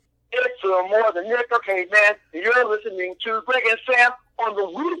little more than Nick. Okay, man, you're listening to Greg and Sam on the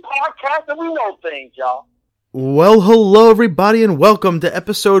We Podcast, and we know things, y'all. Well, hello everybody, and welcome to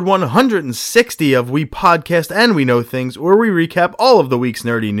episode 160 of We Podcast and We Know Things, where we recap all of the week's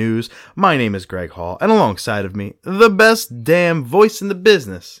nerdy news. My name is Greg Hall, and alongside of me, the best damn voice in the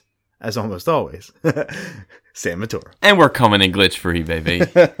business, as almost always, Sam Matura. And we're coming in glitch free, baby.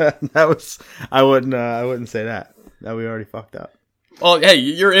 I wouldn't say that. That we already fucked up. Oh, hey,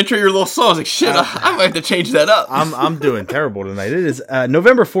 your intro, your little song. I was like, shit, I might have to change that up. I'm doing terrible tonight. It is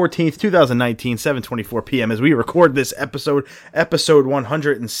November 14th, 2019, 7:24 p.m. as we record this episode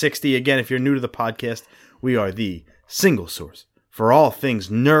 160. Again, if you're new to the podcast, we are the single source for all things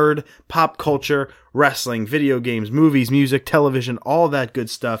nerd, pop culture, wrestling, video games, movies, music, television, all that good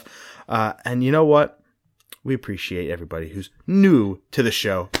stuff. And you know what? We appreciate everybody who's new to the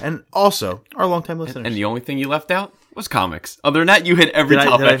show and also our longtime listeners. And the only thing you left out was comics. Other than that, you hit every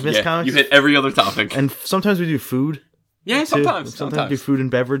topic. Did I miss comics? You hit every other topic. And sometimes we do food. Yeah, sometimes. Sometimes we do food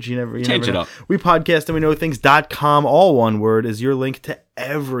and beverage. You never Change know. it up. We podcast and we know things.com, all one word, is your link to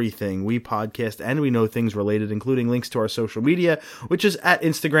everything we podcast and we know things related, including links to our social media, which is at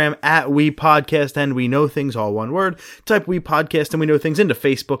Instagram at We Podcast and We Know Things, all one word. Type We Podcast and We Know Things into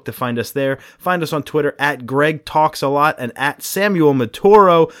Facebook to find us there. Find us on Twitter at Greg Talks a Lot and at Samuel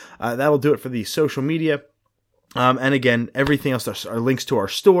Matoro. That'll do it for the social media. And again, everything else are links to our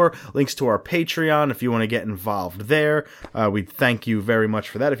store, links to our Patreon if you want to get involved there. We thank you very much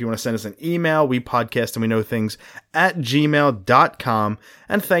for that. If you want to send us an email, we podcast and we know things at gmail.com.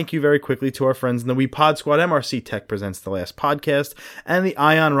 And thank you very quickly to our friends in the We Pod Squad. MRC Tech presents The Last Podcast and the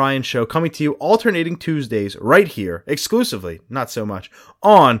Ion Ryan Show, coming to you alternating Tuesdays right here, exclusively, not so much,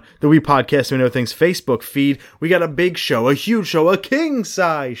 on the We Podcast and We Know Things Facebook feed. We got a big show, a huge show, a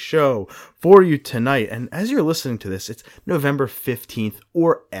king-size show for you tonight. And as you're listening to this, it's November 15th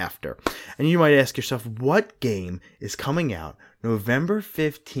or after. And you might ask yourself, what game is coming out November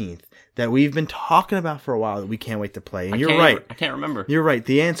 15th that we've been talking about for a while that we can't wait to play? And you're right. I can't remember. You're right.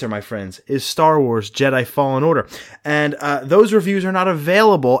 The answer, my friends, is Star Wars Jedi Fallen Order. And those reviews are not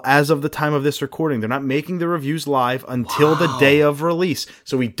available as of the time of this recording. They're not making the reviews live until the day of release.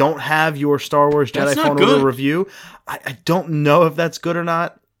 So we don't have your Star Wars Jedi Fallen Order review. I don't know if that's good or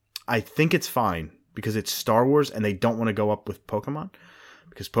not. I think it's fine because it's Star Wars and they don't want to go up with Pokemon.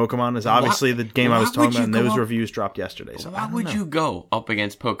 Because Pokemon is obviously the game I was talking about, and those reviews dropped yesterday. So why would you go up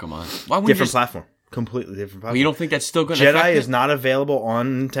against Pokemon? Why would different platform. Completely different platform. Well, you don't think that's still going to affect Jedi is not available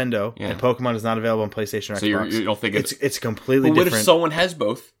on Nintendo, and Pokemon is not available on PlayStation or Xbox. So you don't think it's completely different. What if someone has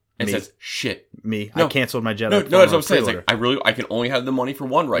both and says, shit. I canceled my Jedi. No, that's what I'm saying. It's like, I can only have the money for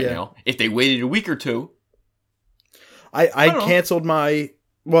one now. If they waited a week or two. I canceled my...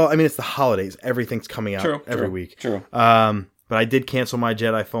 Well, I mean, it's the holidays. Everything's coming out every week. True. But I did cancel my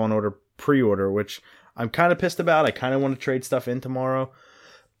Jedi Fallen Order pre-order, which I'm kind of pissed about. I kind of want to trade stuff in tomorrow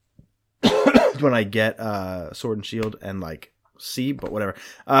when I get Sword and Shield and C, but whatever.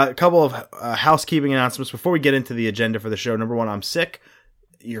 A couple of housekeeping announcements before we get into the agenda for the show. Number one, I'm sick.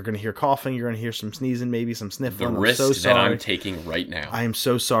 You're going to hear coughing. You're going to hear some sneezing, maybe some sniffling. The risk that I'm taking right now. I am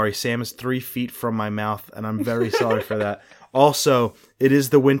so sorry. Sam is 3 feet from my mouth, and I'm very sorry for that. Also, it is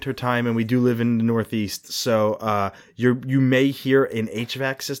the winter time, and we do live in the Northeast, so you may hear an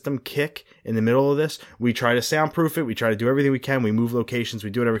HVAC system kick in the middle of this. We try to soundproof it. We try to do everything we can. We move locations.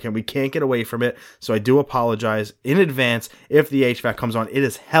 We do whatever we can. We can't get away from it, so I do apologize in advance if the HVAC comes on. It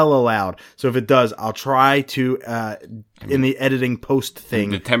is hella loud, so if it does, I'll try to, in the editing post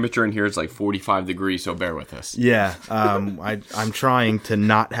thing. The temperature in here is like 45 degrees, so bear with us. Yeah, I'm trying to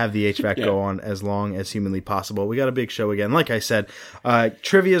not have the HVAC go on as long as humanly possible. We got a big show again. Like I said,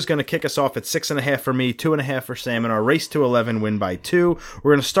 trivia is going to kick us off at 6.5 for me, 2.5 for Sam, and our race to 11 win by 2.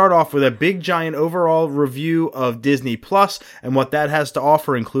 We're going to start off with a big giant overall review of Disney Plus and what that has to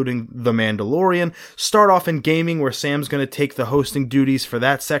offer, including The Mandalorian. Start off in gaming, where Sam's going to take the hosting duties for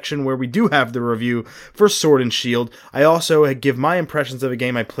that section, where we do have the review for Sword and Shield. I also give my impressions of a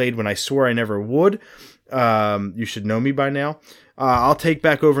game I played when I swore I never would. You should know me by now. I'll take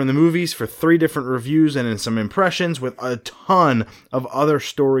back over in the movies for 3 different reviews and in some impressions, with a ton of other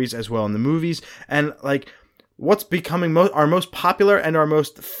stories as well in the movies. And what's becoming our most popular and our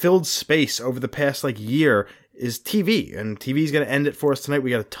most filled space over the past year is TV, and TV is going to end it for us tonight. We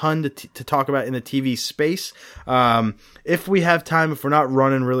got a ton to talk about in the TV space. If we have time, if we're not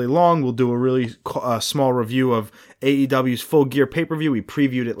running really long, we'll do a really small review of AEW's Full Gear pay-per-view. We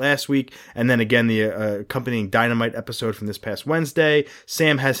previewed it last week. And then again, the accompanying Dynamite episode from this past Wednesday.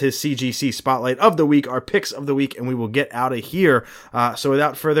 Sam has his CGC Spotlight of the Week, our picks of the week, and we will get out of here. So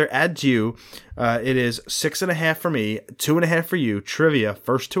without further ado, it is 6.5 for me, 2.5 for you. Trivia,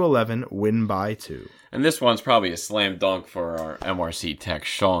 1st to 11, win by 2. And this one's probably a slam dunk for our MRC tech,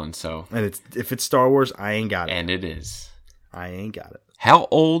 Sean. So, And if it's Star Wars, I ain't got it. and it is. I ain't got it. How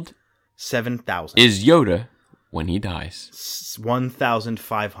old 7,000. is Yoda when he dies?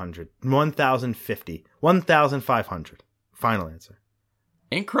 1,500. 1,050. 1,500. Final answer.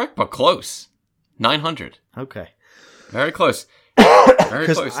 Incorrect, but close. 900. Okay. Very close. Very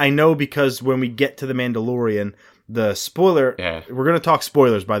Because close. I know, because when we get to The Mandalorian, the spoiler, Yeah. we're going to talk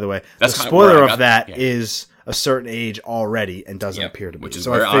spoilers, by the way. That's the kinda where spoiler I of got- that yeah. is a certain age already and doesn't Yep, appear to be. which is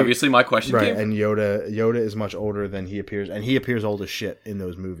So where I fig- obviously my question Right, came from. and Yoda is much older than he appears, and he appears old as shit in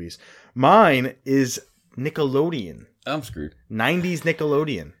those movies. Mine is Nickelodeon. I'm screwed. 90s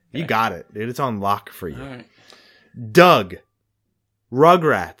Nickelodeon. You got it, dude. It's on lock for you. All right. Doug,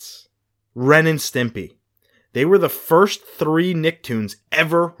 Rugrats, Ren and Stimpy. They were the first 3 Nicktoons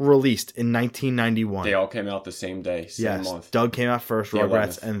ever released in 1991. They all came out the same day, same Yes, month. Doug came out first, The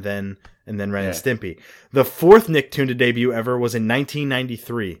Rugrats, 11th. and then Ren and Yeah. Stimpy. The 4th Nicktoon to debut ever was in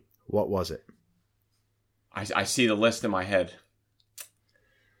 1993. What was it? I see the list in my head.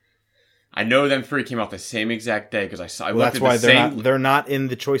 I know them 3 came out the same exact day because I Well, looked that's at why the they're same. not in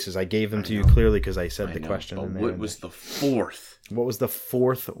the choices. I gave them to you clearly because I said I the know, question. but in there. what was the 4th? What was the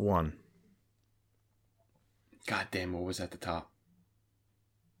 4th one? God damn, what was at the top?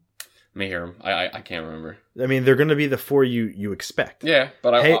 Let me hear them. I can't remember. I mean, they're going to be the 4 you expect. Yeah,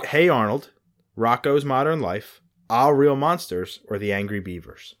 but Hey Arnold, Rocco's Modern Life, All Real Monsters, or The Angry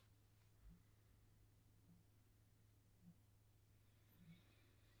Beavers?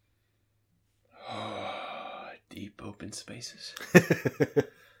 Deep open spaces.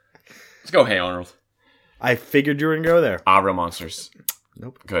 Let's go, Hey Arnold. I figured you were going to go there. Real monsters.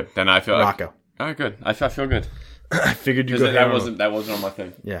 Nope. Good. Then I feel Rocco. all right, good. I feel good. I figured you'd Because go Hey that Arnold. wasn't on my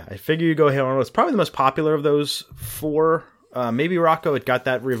thing. Yeah, I figured you'd go Hey Arnold. It's probably the most popular of those 4. Maybe Rocco. It got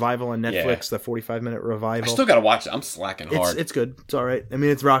that revival on Netflix, the 45-minute revival. I still gotta watch it. I'm slacking hard. It's good. It's all right. I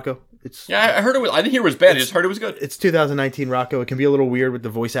mean, it's Rocco. Yeah, I heard it was. I didn't hear it was bad. I just heard it was good. It's 2019 Rocco. It can be a little weird with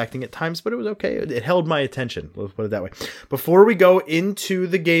the voice acting at times, but it was okay. It held my attention. Let's put it that way. Before we go into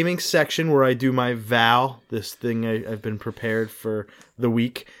the gaming section where I do my Val, this thing I've been prepared for the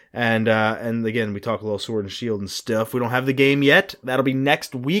week, and again, we talk a little Sword and Shield and stuff. We don't have the game yet. That'll be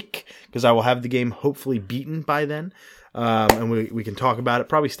next week because I will have the game hopefully beaten by then. And we can talk about it.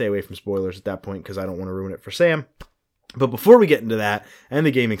 Probably stay away from spoilers at that point because I don't want to ruin it for Sam. But before we get into that and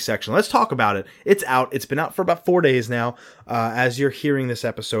the gaming section, let's talk about it. It's out. It's been out for about 4 days now. As you're hearing this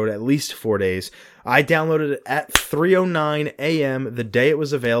episode, at least 4 days. I downloaded it at 3:09 a.m. the day it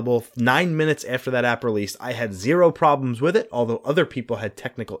was available. 9 minutes after that app released. I had 0 problems with it, although other people had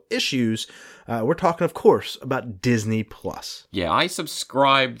technical issues. We're talking, of course, about Disney Plus. Yeah, I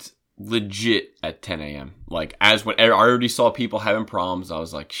subscribed legit at 10 a.m. Like, as when I already saw people having problems, I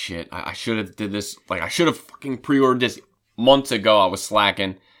was like, shit, I should have did this. Like, I should have fucking pre-ordered this months ago. I was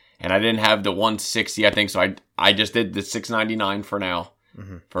slacking, and I didn't have the 160, I think, so I just did the $6.99 for now,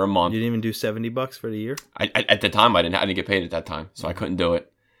 for a month. You didn't even do $70 for the year? I at the time, I didn't get paid at that time, so I couldn't do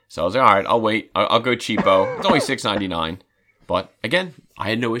it. So I was like, all right, I'll wait. I'll go cheapo. It's only $6.99. But, again, I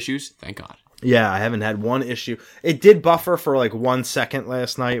had no issues, thank God. Yeah, I haven't had one issue. It did buffer for like 1 second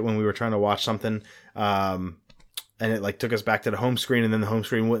last night when we were trying to watch something. And it like took us back to the home screen, and then the home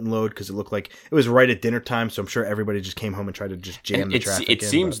screen wouldn't load because it looked like it was right at dinner time. So I'm sure everybody just came home and tried to just jam the traffic in. It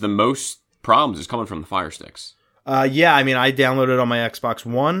seems the most problems is coming from the Fire Sticks. Yeah, I mean, I downloaded it on my Xbox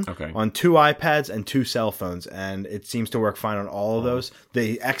One, Okay. on 2 iPads and 2 cell phones, and it seems to work fine on all of those.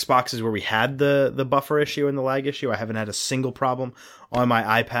 The Xbox is where we had the buffer issue and the lag issue. I haven't had a single problem on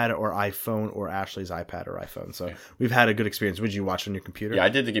my iPad or iPhone or Ashley's iPad or iPhone. So we've had a good experience. Would you watch on your computer? Yeah, I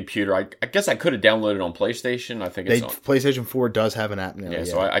did the computer. I guess I could have downloaded on PlayStation. I think it's on. PlayStation 4 does have an app now. Yeah,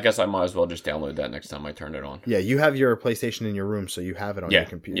 so I guess I might as well just download that next time I turn it on. Yeah, you have your PlayStation in your room, so you have it on your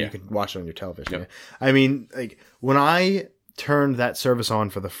computer. Yeah. You can watch it on your television. Yep. Yeah. I mean, like when I turned that service on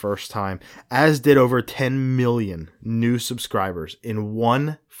for the first time, as did over 10 million new subscribers in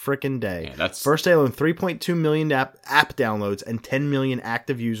one freaking day. Yeah, that's First day alone, 3.2 million app downloads and 10 million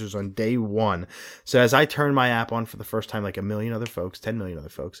active users on day one. So as I turned my app on for the first time, like 10 million other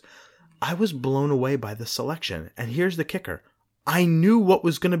folks, I was blown away by the selection. And here's the kicker. I knew what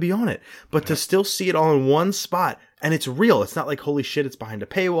was going to be on it, but to still see it all in one spot, and it's real. It's not like, holy shit, it's behind a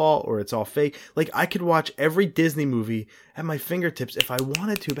paywall or it's all fake. Like, I could watch every Disney movie at my fingertips if I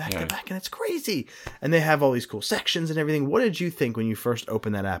wanted to, back to back, and it's crazy. And they have all these cool sections and everything. What did you think when you first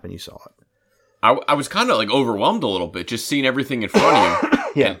opened that app and you saw it? I was kind of like overwhelmed a little bit, just seeing everything in front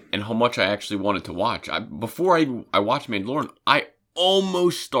of you, Yeah. and how much I actually wanted to watch. Before I watched Mandalorian, I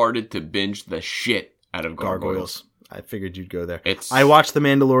almost started to binge the shit out of Gargoyles. I figured you'd go there. It's- I watched The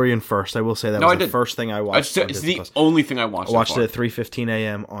Mandalorian first. I will say that was I the did. first thing I watched. It's the only thing I watched. I watched so it far. at 3:15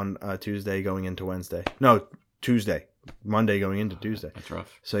 a.m. on Tuesday going into Wednesday. No, Tuesday. Monday going into Tuesday. That's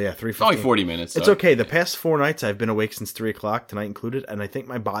rough. So yeah, It's only 3:15. 40 minutes. It's so. okay. The past 4 nights I've been awake since 3 o'clock, tonight included, and I think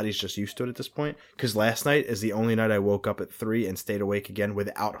my body's just used to it at this point. Because last night is the only night I woke up at 3 and stayed awake again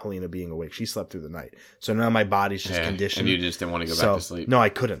without Helena being awake. She slept through the night, so now my body's just conditioned. And you just didn't want to go back to sleep. No, I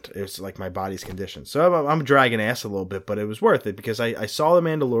couldn't. It was like my body's conditioned. So I'm dragging ass a little bit, but it was worth it because I saw The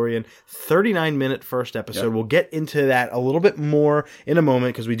Mandalorian, 39-minute first episode. Yep. We'll get into that a little bit more in a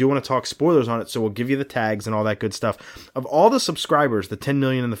moment because we do want to talk spoilers on it. So we'll give you the tags and all that good stuff. Of all the subscribers, the 10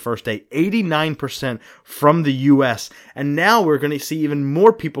 million in the first day, 89% from the US. And now we're going to see even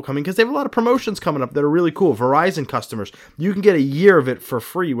more people coming because they have a lot of promotions coming up that are really cool. Verizon customers, you can get a year of it for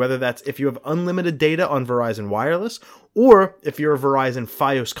free, whether that's if you have unlimited data on Verizon Wireless, or if you're a Verizon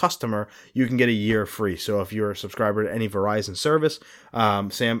Fios customer, you can get a year free. So if you're a subscriber to any Verizon service,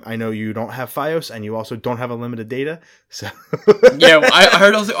 Sam, I know you don't have Fios and you also don't have unlimited data. So Yeah, I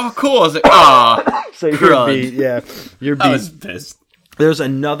heard. I was like, oh, cool. I was like, ah. so crud. you're I was beat. pissed. There's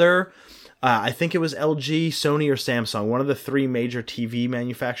another. I think it was LG, Sony, or Samsung. One of the 3 major TV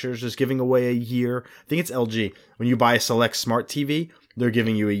manufacturers is giving away a year. I think it's LG. When you buy a select smart TV, they're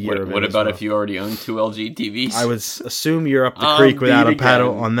giving you a year of it. What as about well. if you already own 2 LG TVs? I would assume you're up the creek without a beat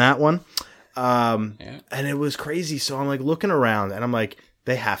paddle again. on that one. Yeah. And it was crazy. So I'm like looking around and I'm like,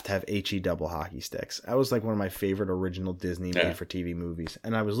 they have to have HE double hockey sticks. That was like one of my favorite original Disney made for TV movies.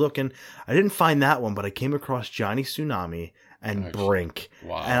 And I was looking, I didn't find that one, but I came across Johnny Tsunami and Brink.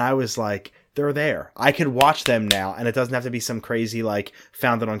 Wow. And I was like, they're there. I could watch them now, and it doesn't have to be some crazy, like,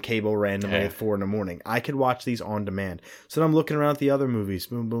 found it on cable randomly at 4 a.m. I could watch these on demand. So then I'm looking around at the other movies.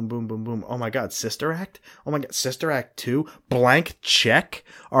 Boom, boom, boom, boom, boom. Oh my God, Sister Act? Oh my God, Sister Act 2? Blank Check?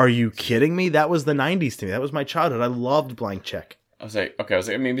 Are you kidding me? That was the 90s to me. That was my childhood. I loved Blank Check. I was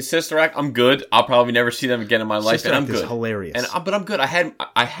like, maybe Sister Act. I'm good. I'll probably never see them again in my life, Sister and I'm Act good. is hilarious. But I'm good. I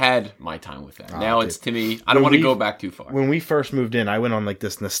had my time with that. Now dude. it's to me. I don't want to go back too far. When we first moved in, I went on like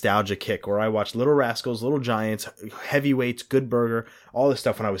this nostalgia kick where I watched Little Rascals, Little Giants, Heavyweights, Good Burger, all this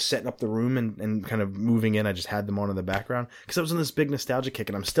stuff. When I was setting up the room and kind of moving in, I just had them on in the background because I was on this big nostalgia kick,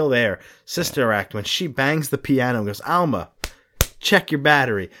 and I'm still there. Sister Act, when she bangs the piano and goes, Alma, check your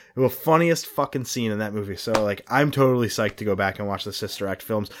battery. The funniest fucking scene in that movie. So, like, I'm totally psyched to go back and watch the Sister Act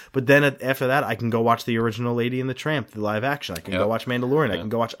films. But then after that, I can go watch the original Lady and the Tramp, the live action. I can go watch Mandalorian. I can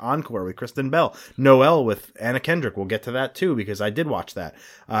go watch Encore with Kristen Bell. Noelle with Anna Kendrick. We'll get to that, too, because I did watch that.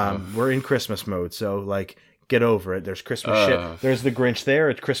 We're in Christmas mode, so, like, get over it. There's Christmas shit. There's the Grinch there.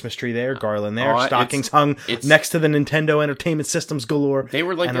 It's Christmas tree there. Garland there. Stockings hung next to the Nintendo Entertainment Systems galore. They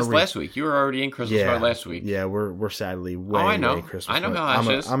were like this last week. You were already in Christmas mode last week. Yeah, we're sadly way, I know. way Christmas I know mode. how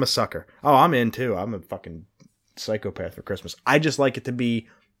that is. I'm a sucker. Oh, I'm in too. I'm a fucking psychopath for Christmas. I just like it to be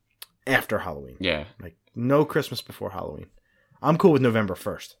after Halloween. Yeah. Like no Christmas before Halloween. I'm cool with November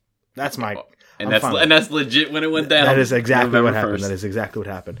 1st. That's my And that's legit when it went down. That is exactly November what happened. 1st. That is exactly what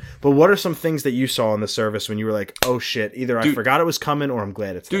happened. But what are some things that you saw on the service when you were like, "Oh shit, either I forgot it was coming or I'm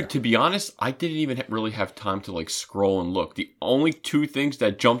glad it's there." Dude, to be honest, I didn't even really have time to like scroll and look. The only 2 things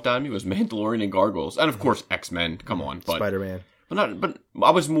that jumped out at me was Mandalorian and Gargoyles, and of course X-Men. Come on, but Spider-Man. But I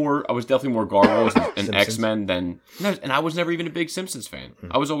was definitely more Gargoyles and X-Men than, and I was never even a big Simpsons fan.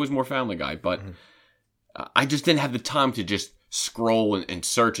 I was always more Family Guy, but I just didn't have the time to just scroll and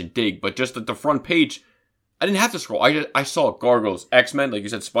search and dig. But just at the front page, I didn't have to scroll. I saw Gargoyles, X-Men, like you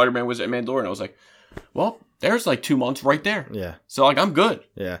said, Spider-Man was at Mandalorian. I was like, well, there's like 2 months right there. Yeah. So like I'm good.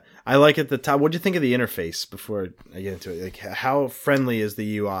 Yeah. I like at the top. What'd you think of the interface before I get into it? Like how friendly is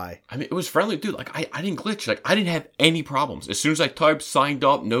the UI? I mean, it was friendly, dude. Like I didn't glitch. Like I didn't have any problems. As soon as I typed, signed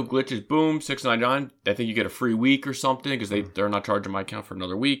up, no glitches, boom, $6.99. I think you get a free week or something because they're not charging my account for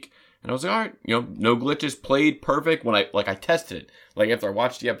another week. And I was like, all right, no glitches, played perfect. When I tested it, like after I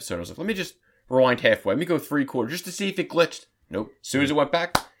watched the episode, I was like, let me just rewind halfway. Let me go 3/4 just to see if it glitched. Nope. As soon as it went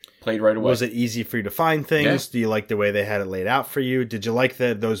back, played right away. Was it easy for you to find things? Yeah. Do you like the way they had it laid out for you? Did you like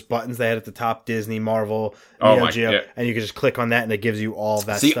those buttons they had at the top, Disney, Marvel, Neo Geo, and you could just click on that and it gives you all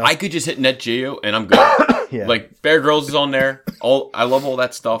that stuff? I could just hit Net Geo and I'm good. Yeah. Like Bear Grylls is on there. I love all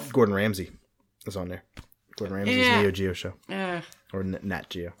that stuff. Gordon Ramsay is on there. Gordon Ramsay's Neo Geo show. I Or Nat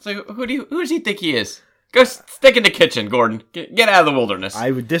Geo. It's like, who does he think he is? Go stick in the kitchen, Gordon. Get out of the wilderness.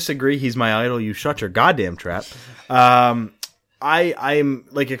 I would disagree. He's my idol. You shut your goddamn trap. I'm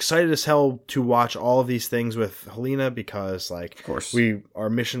like excited as hell to watch all of these things with Helena because like of course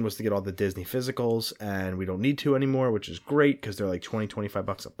our mission was to get all the Disney physicals and we don't need to anymore, which is great because they're like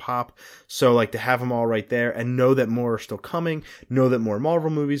 $20-25 a pop. So like to have them all right there and know that more are still coming, know that more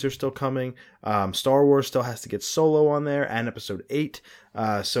Marvel movies are still coming. Star Wars still has to get Solo on there and Episode 8.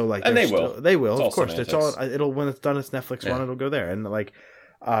 So like and they will it's of course. semantics. It'll when it's done its Netflix run, it'll go there and like.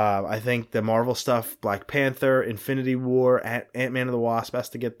 I think the Marvel stuff, Black Panther, Infinity War, Ant-Man and the Wasp has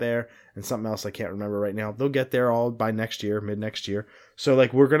to get there, and something else I can't remember right now. They'll get there all by next year, mid-next year. So,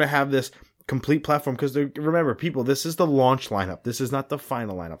 like, we're going to have this complete platform, because remember, people, this is the launch lineup. This is not the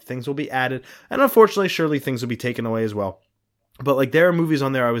final lineup. Things will be added, and unfortunately, surely things will be taken away as well. But, like, there are movies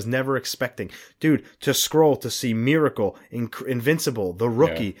on there I was never expecting. Dude, to scroll to see Miracle, Invincible, The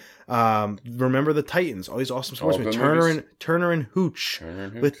Rookie, Remember the Titans, all these awesome sports with Turner and Hooch,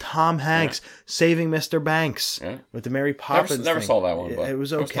 with Tom Hanks, Saving Mr. Banks, with the Mary Poppins Never saw that one, but it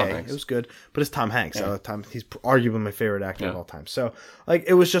was okay. It was good, but it's Tom Hanks. He's arguably my favorite actor of all time. So, like,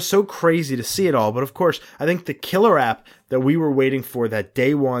 it was just so crazy to see it all. But, of course, I think the killer app that we were waiting for that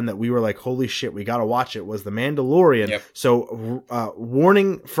day one that we were like, holy shit, we got to watch it was The Mandalorian. Yep. So,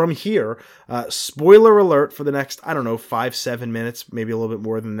 warning from here, spoiler alert for the next, 5-7 minutes, maybe a little bit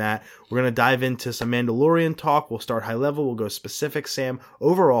more than that. We're going to dive into some Mandalorian talk. We'll start high level. We'll go specific. Sam,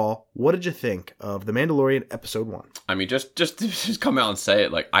 overall, what did you think of The Mandalorian Episode 1? I mean, just come out and say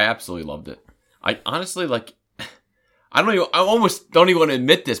it. Like, I absolutely loved it. I honestly, like, I almost don't even want to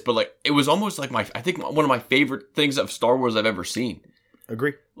admit this, but like, it was almost like I think one of my favorite things of Star Wars I've ever seen.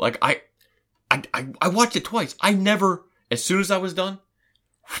 Agree. Like, I watched it twice. I never, as soon as I was done,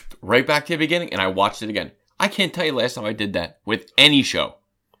 right back to the beginning, and I watched it again. I can't tell you last time I did that with any show.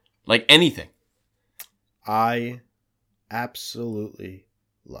 Like, anything. I absolutely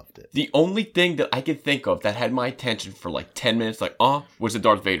loved it. The only thing that I could think of that had my attention for like 10 minutes, was the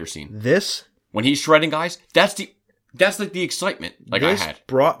Darth Vader scene. This? When he's shredding guys, that's like the excitement like I had. This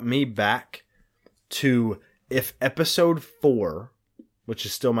brought me back to if Episode 4, which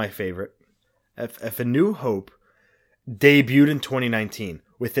is still my favorite, if A New Hope debuted in 2019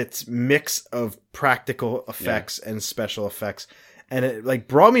 with its mix of practical effects and special effects, and it like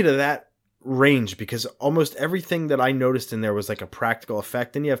brought me to that range because almost everything that I noticed in there was like a practical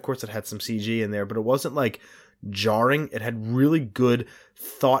effect. And yeah, of course it had some CG in there, but it wasn't like jarring. It had really good,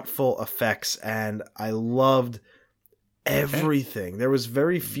 thoughtful effects, and I loved everything. There was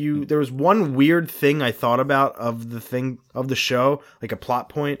there was one weird thing I thought about of the show, like a plot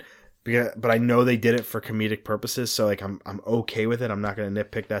point, but I know they did it for comedic purposes, so like I'm okay with it. I'm not going to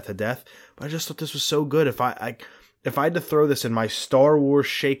nitpick that to death, but I just thought this was so good. If I had to throw this in my Star Wars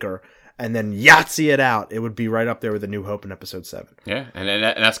shaker and then Yahtzee it out, it would be right up there with A New Hope in Episode 7. Yeah, and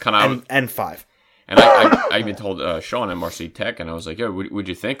that's kind of... And 5. And I even told Sean at MRC Tech, and I was like, yeah, what'd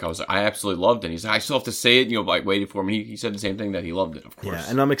you think? I was like, I absolutely loved it. And he's like, I still have to say it, like waiting for him. He said the same thing, that he loved it, of course. Yeah,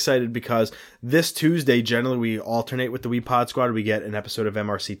 and I'm excited because this Tuesday, generally we alternate with the Wii Pod Squad. We get an episode of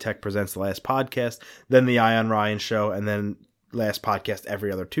MRC Tech Presents The Last Podcast, then the Ion Ryan Show, and then Last Podcast every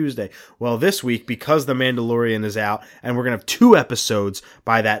other Tuesday. Well, this week, because The Mandalorian is out, and we're going to have 2 episodes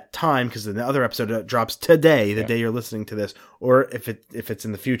by that time, because the other episode drops today, the day you're listening to this, or if it's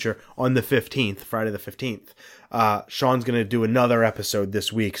in the future, on the 15th, Friday the 15th. Sean's going to do another episode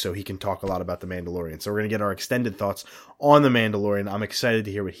this week, so he can talk a lot about The Mandalorian. So we're going to get our extended thoughts on The Mandalorian. I'm excited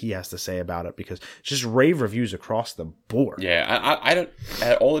to hear what he has to say about it, because it's just rave reviews across the board. Yeah, I don't...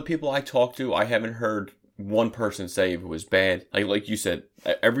 At all the people I talked to, I haven't heard one person say it was bad. Like you said,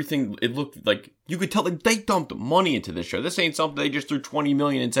 everything, it looked like you could tell that they dumped money into this show. This ain't something they just threw $20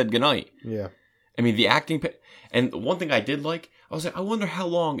 million and said goodnight. Yeah. I mean, the acting, and one thing I did like, I was like, I wonder how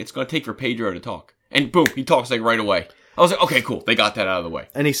long it's going to take for Pedro to talk. And boom, he talks like right away. I was like, okay, cool. They got that out of the way.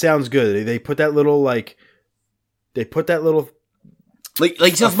 And he sounds good. They put that little like he sounds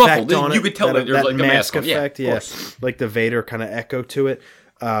muffled. You could tell that there's like a mask effect. Yeah, like the Vader kind of echo to it.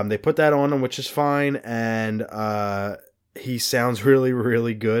 They put that on him, which is fine, and he sounds really,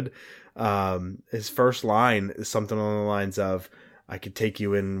 really good. His first line is something along the lines of, I could take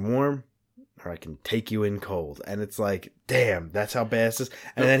you in warm, or I can take you in cold. And it's like, damn, that's how bad this is.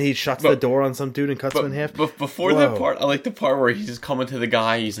 And then he shuts the door on some dude and cuts him in half. But before that part, I like the part where he's just coming to the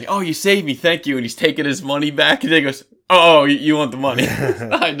guy, he's like, oh, you saved me, thank you, and he's taking his money back, and then he goes, Oh, you want the money?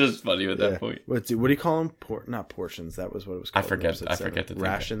 I'm just funny at that point. What do you call them? Not portions. That was what it was called. I forget the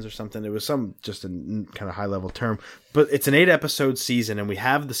rations or something. It was just a kind of high level term. But it's an 8-episode season, and we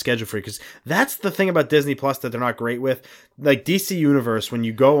have the schedule for you because that's the thing about Disney Plus that they're not great with. Like DC Universe, when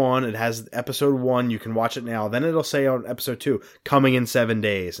you go on, it has episode 1. You can watch it now. Then it'll say on episode 2, coming in 7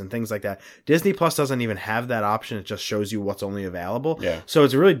 days and things like that. Disney Plus doesn't even have that option. It just shows you what's only available. Yeah. So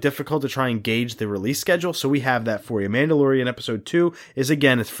it's really difficult to try and gauge the release schedule. So we have that for you. Mandalorian episode 2 is,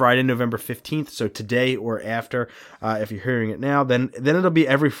 again, it's Friday, November 15th. So today or after, if you're hearing it now, then it'll be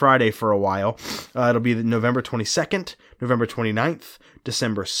every Friday for a while. It'll be November 22nd, November 29th,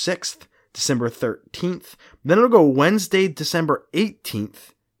 December 6th, December 13th. Then it'll go Wednesday, December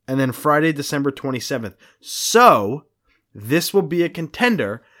 18th, and then Friday, December 27th. So this will be a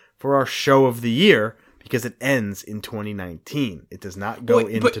contender for our show of the year because it ends in 2019. It does not go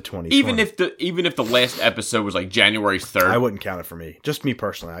into 2020. Even if the last episode was like January 3rd, I wouldn't count it for me. Just me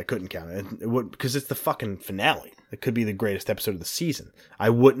personally, I couldn't count it. It would, because it's the fucking finale. It could be the greatest episode of the season. I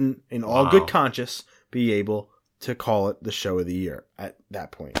wouldn't, in all good conscience, be able to call it the show of the year at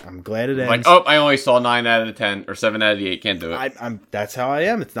that point. I'm glad it ends. Like, oh, I only saw 9 out of the 10 or 7 out of the 8. Can't do it. That's how I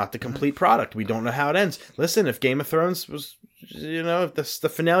am. It's not the complete product. We don't know how it ends. Listen, if Game of Thrones was, if the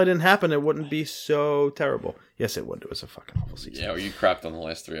finale didn't happen, it wouldn't be so terrible. Yes, it would. It was a fucking awful season. Yeah, well, you crapped on the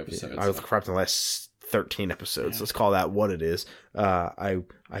last 3 episodes. I was crapped on the last 13 episodes. Let's call that what it is. I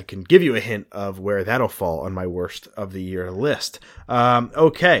can give you a hint of where that'll fall on my worst of the year list.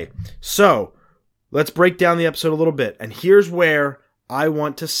 Okay, so let's break down the episode a little bit. And here's where I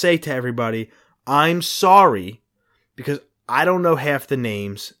want to say to everybody, I'm sorry because I don't know half the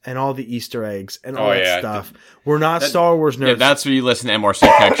names and all the Easter eggs and all that stuff. We're not Star Wars nerds. Yeah, that's where you listen to MRC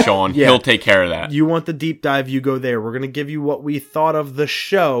Tech, Sean. He'll take care of that. You want the deep dive, you go there. We're going to give you what we thought of the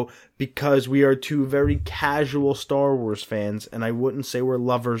show because we are 2 very casual Star Wars fans, and I wouldn't say we're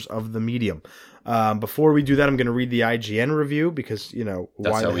lovers of the medium. Before we do that, I'm going to read the IGN review because,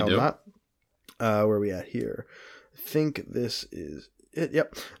 why the hell not? Where are we at here? I think this is it.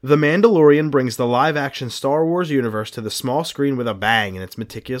 Yep. The Mandalorian brings the live-action Star Wars universe to the small screen with a bang in its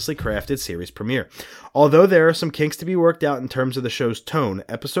meticulously crafted series premiere. Although there are some kinks to be worked out in terms of the show's tone,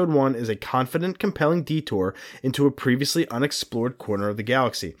 Episode 1 is a confident, compelling detour into a previously unexplored corner of the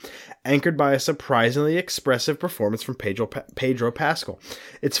galaxy, anchored by a surprisingly expressive performance from Pedro Pascal.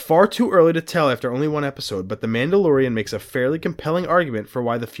 It's far too early to tell after only 1 episode, but The Mandalorian makes a fairly compelling argument for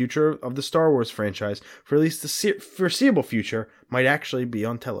why the future of the Star Wars franchise, for at least the foreseeable future, might actually be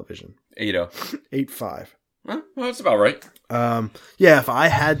on television. 8-0. 8.5. Well, that's about right. Yeah, if I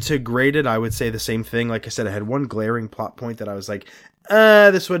had to grade it, I would say the same thing. Like I said, I had one glaring plot point that I was like,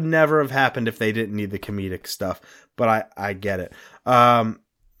 this would never have happened if they didn't need the comedic stuff. But I get it.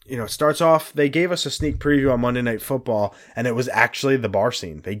 It starts off, they gave us a sneak preview on Monday Night Football, and it was actually the bar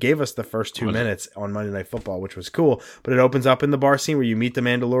scene. They gave us the first 2 minutes on Monday Night Football, which was cool. But it opens up in the bar scene where you meet the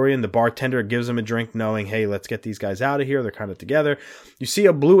Mandalorian. The bartender gives him a drink knowing, hey, let's get these guys out of here. They're kind of together. You see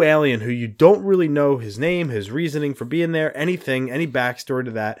a blue alien who you don't really know his name, his reasoning for being there, anything, any backstory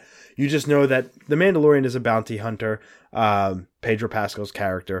to that. You just know that the Mandalorian is a bounty hunter, Pedro Pascal's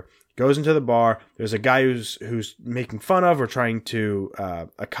character. Goes into the bar. There's a guy who's making fun of or trying to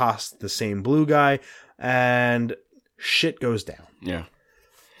accost the same blue guy, and shit goes down. Yeah.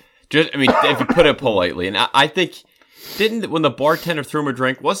 If you put it politely, and I think when the bartender threw him a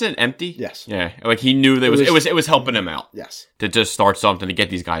drink, wasn't it empty? Yes. Yeah. Like he knew that it was helping him out. Yes. To just start something to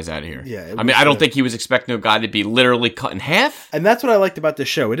get these guys out of here. Yeah. I don't think he was expecting a guy to be literally cut in half. And that's what I liked about the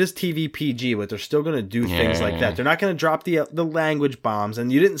show. It is TV PG, but they're still going to do things like that. They're not going to drop the language bombs,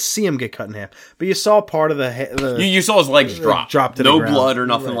 and you didn't see him get cut in half, but you saw part of the you saw his legs drop. No blood or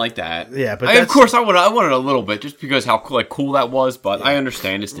nothing like that. Yeah, but of course I wanted a little bit just because how cool that was, but I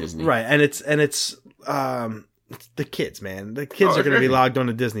understand it's Disney. Right, and it's the kids, man. The kids are going to be logged on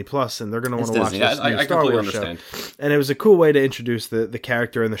to Disney Plus, and they're going to want to watch this new Star Wars show. And it was a cool way to introduce the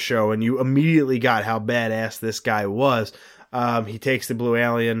character in the show, and you immediately got how badass this guy was. He takes the blue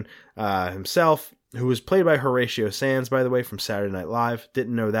alien himself, who was played by Horatio Sands, by the way, from Saturday Night Live.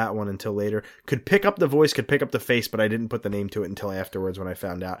 Didn't know that one until later. Could pick up the voice, could pick up the face, but I didn't put the name to it until afterwards when I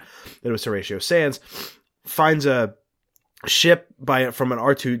found out that it was Horatio Sands. Finds a ship from an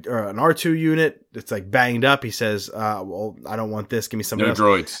R2 unit. It's like banged up. He says, well, I don't want this. Give me something else. No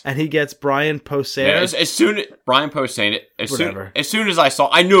droids. And he gets Brian Posehn. Yeah, Brian Posehn. As soon as I saw,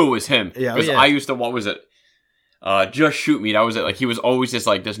 I knew it was him. Yeah, because I used to, what was it? Just Shoot Me. That was it. Like, he was always just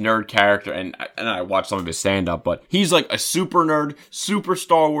like this nerd character, and I watched some of his stand up, but he's like a super nerd, super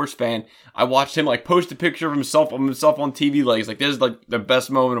Star Wars fan. I watched him like post a picture of himself on TV. Like, he's like, this is like the best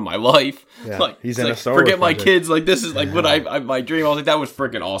moment of my life. Yeah, like, he's in like, a Star Wars forget my project. kids. Like, this is like what I my dream. I was like, that was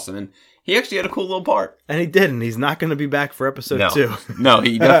freaking awesome, and he actually had a cool little part. And he didn't. He's not going to be back for episode 2. No,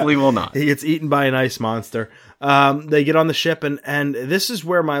 he definitely will not. He gets eaten by an ice monster. They get on the ship, and this is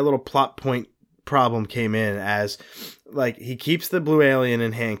where my little plot point problem came in, as like he keeps the blue alien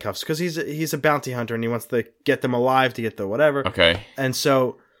in handcuffs because he's a bounty hunter and he wants to get them alive to get the whatever. Okay. And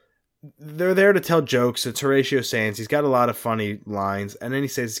so they're there to tell jokes. It's Horatio Sands. He's got a lot of funny lines, and then he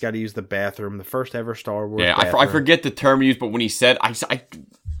says he's got to use the bathroom, the first ever Star Wars. Yeah, bathroom. I forget the term used, but when he said, I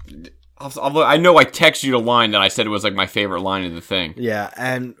know I texted you the line that I said it was like my favorite line of the thing. Yeah,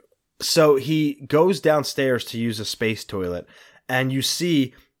 and so he goes downstairs to use a space toilet, and you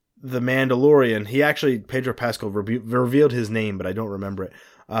see the Mandalorian. He actually, Pedro Pascal revealed his name, but I don't remember it.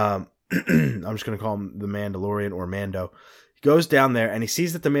 I'm just going to call him the Mandalorian or Mando. He goes down there, and he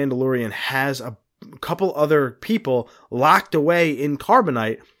sees that the Mandalorian has a couple other people locked away in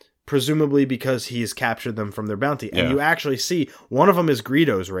carbonite, presumably because he has captured them from their bounty. And you actually see one of them is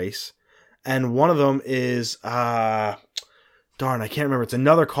Greedo's race, and one of them is darn, I can't remember. It's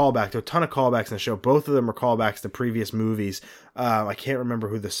another callback. There are a ton of callbacks in the show. Both of them are callbacks to previous movies. I can't remember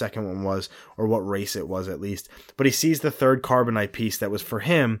who the second one was or what race it was, at least. But he sees the third carbonite piece that was for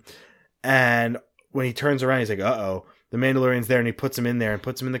him, and when he turns around, he's like, uh-oh. The Mandalorian's there, and he puts him in there and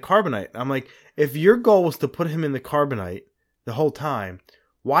puts him in the carbonite. I'm like, if your goal was to put him in the carbonite the whole time,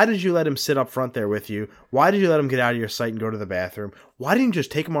 why did you let him sit up front there with you? Why did you let him get out of your sight and go to the bathroom? Why didn't you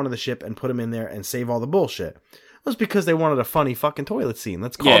just take him onto the ship and put him in there and save all the bullshit? It was because they wanted a funny fucking toilet scene.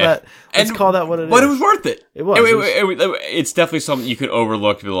 Let's call that what it is. But it was worth it. It was. It's definitely something you could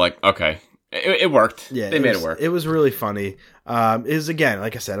overlook to be like, okay, it worked. Yeah, they made it work. It was really funny. Is again,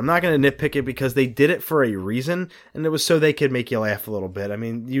 like I said, I'm not going to nitpick it because they did it for a reason, and it was so they could make you laugh a little bit. I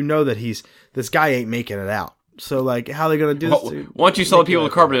mean, you know that this guy ain't making it out. So like, how are they going to do this? Once you saw the people in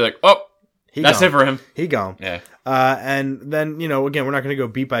the car, they're like, oh, that's gone. it for him. He gone. Yeah. And then, again, we're not going to go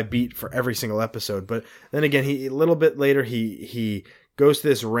beat by beat for every single episode, but then again, a little bit later, he goes to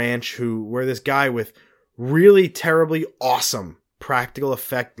this ranch where this guy with really terribly awesome practical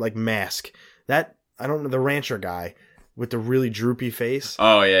effect, like mask, I don't know, the rancher guy with the really droopy face.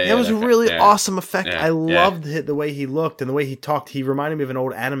 Oh, yeah. That was a really awesome effect. Yeah, I loved the way he looked and the way he talked. He reminded me of an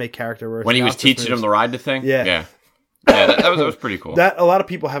old anime character. When he was teaching him to ride the thing? Yeah. Yeah, that was pretty cool. A lot of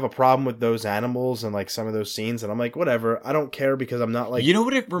people have a problem with those animals and like some of those scenes, and I'm like, whatever. I don't care because I'm not like, you know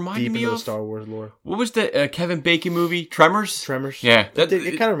what it reminded deep me into of? The Star Wars lore. What was the Kevin Bacon movie? Tremors. Yeah,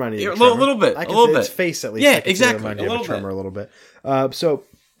 it kind of reminded me of Tremor. A little bit. His face at least. Yeah, exactly. Reminded me of a Tremor a little bit. So.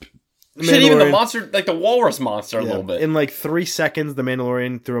 Shit, even the monster, like the walrus monster, a little bit. In like 3 seconds, the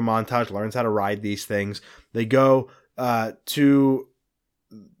Mandalorian, through a montage, learns how to ride these things. They go to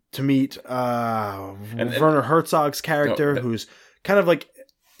meet Werner Herzog's character, who's kind of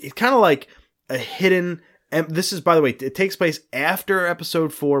like a hidden. And this is, by the way, it takes place after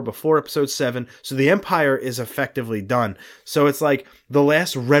episode 4, before episode 7. So the Empire is effectively done. So it's like the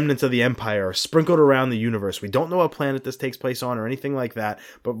last remnants of the Empire are sprinkled around the universe. We don't know what planet this takes place on or anything like that.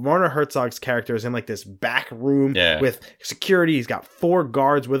 But Werner Herzog's character is in like this back room with security. He's got 4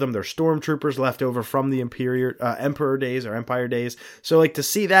 guards with him. They're stormtroopers left over from the Emperor days or Empire days. So like to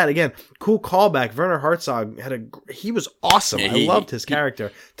see that again, cool callback. Werner Herzog he was awesome. I loved his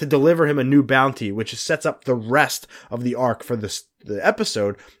character to deliver him a new bounty, which sets up the rest of the arc for the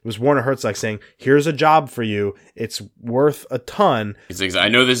episode. Was Werner Herzog saying, here's a job for you, it's worth a ton. He's like, I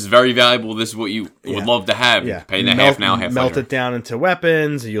know this is very valuable, this is what you would love to have. Pay the half now, half melt later. it down into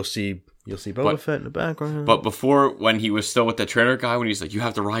weapons. You'll see Boba Fett in the background. But before, when he was still with the trainer guy, when he's like, you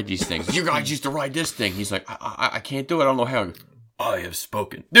have to ride these things, you guys used to ride this thing, he's like, I can't do it, I don't know how. I have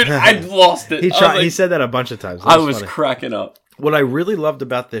spoken. Dude, I lost it. He said that a bunch of times. I was cracking up. What I really loved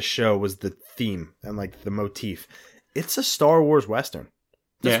about this show was the theme and like the motif. It's a Star Wars Western.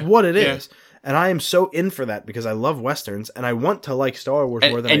 That's what it is. And I am so in for that because I love Westerns and I want to like Star Wars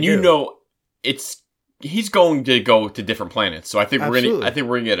more than I do. And he's going to go to different planets. So I think we're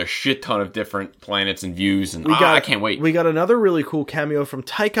gonna get a shit ton of different planets and views, and I can't wait. We got another really cool cameo from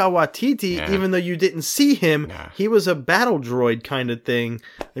Taika Waititi, even though you didn't see him. He was a battle droid kind of thing.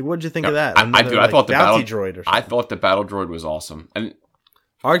 Like, what did you think of that? I thought the bounty droid or something. I thought the battle droid was awesome. And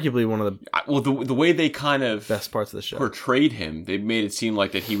arguably one of the the way they kind of best parts of the show portrayed him, they made it seem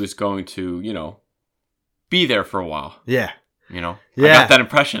like that he was going to, be there for a while. Yeah. You know, Yeah. I got that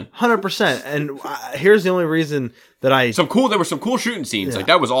impression. 100%. And here's the only reason that There were some cool shooting scenes. Like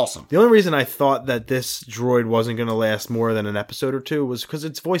that was awesome. the only reason I thought that this droid wasn't going to last more than an episode or two was because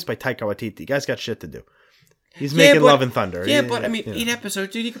it's voiced by Taika Waititi. The guy's got shit to do. He's making Love and Thunder. Yeah, but I mean, 8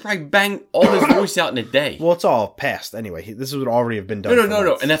 episodes, dude. He could probably bang all his voice out in a day. Well, it's all past anyway. This would already have been done.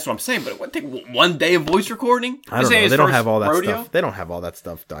 No, and that's what I'm saying. But what take 1 day of voice recording? I don't know. They don't have all that stuff. They don't have all that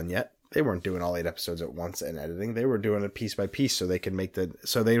stuff done yet. They weren't doing all 8 episodes at once in editing. They were doing it piece by piece, so they could make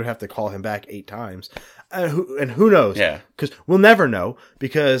so they would have to call him back 8 times. Who knows? Yeah, because we'll never know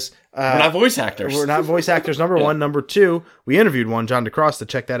because we're not voice actors. We're not voice actors. Number one, number two. We interviewed one, John DeCross, to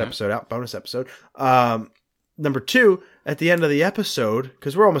check that episode out. Bonus episode. Number two, at the end of the episode,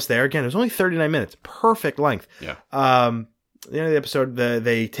 because we're almost there. Again, it was only 39 minutes, perfect length. Yeah. At the end of the episode,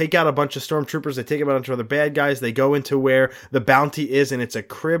 they take out a bunch of stormtroopers. They take out a bunch of other bad guys. They go into where the bounty is, and it's a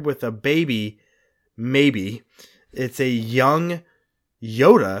crib with a baby. Maybe it's a young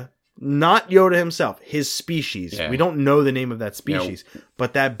Yoda, not Yoda himself. His species. Yeah. We don't know the name of that species,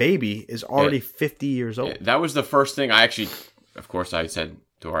 but that baby is already 50 years old. That was the first thing I actually. Of course, I said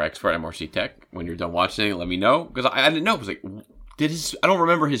to our expert MRC Tech, when you're done watching it, let me know, because I didn't know. I was like, I don't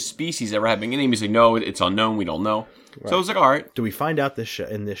remember his species ever having a name. He's like, no, it's unknown. We don't know. Right. So I was like, all right. Do we find out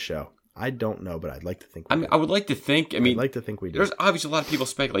in this show? I don't know, but I'd like to think we do. I would like to think. I'd like to think we do. There's obviously a lot of people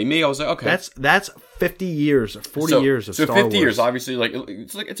speculating. Me, I was like, okay. That's 50 years, 40 years of Star Wars. So 50 years, obviously, like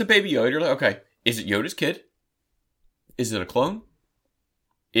it's a baby Yoda. You're like, okay, is it Yoda's kid? Is it a clone?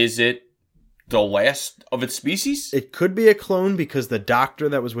 Is it the last of its species? It could be a clone because the doctor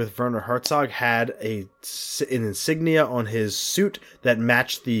that was with Werner Herzog had an insignia on his suit that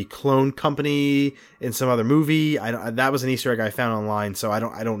matched the clone company in some other movie. That was an Easter egg I found online, so I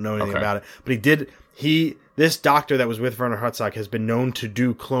don't know anything about it. But this doctor that was with Werner Herzog has been known to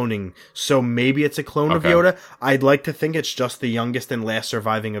do cloning, so maybe it's a clone of Yoda. I'd like to think it's just the youngest and last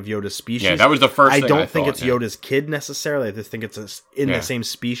surviving of Yoda's species. Yeah, that was the first thing I don't think it's Yoda's kid necessarily. I just think it's the same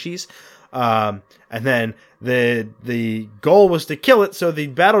species. And then the goal was to kill it, so the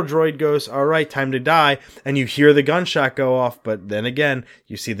battle droid goes, all right, time to die, and you hear the gunshot go off, but then again,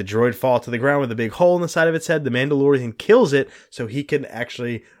 you see the droid fall to the ground with a big hole in the side of its head. The Mandalorian kills it, so he can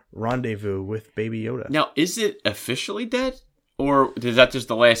actually rendezvous with Baby Yoda. Now, is it officially dead? Or is that just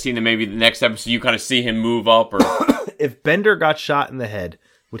the last scene, and maybe the next episode you kind of see him move up? Or If Bender got shot in the head,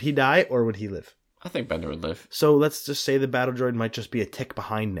 would he die, or would he live? I think Bender would live. So let's just say the battle droid might just be a tick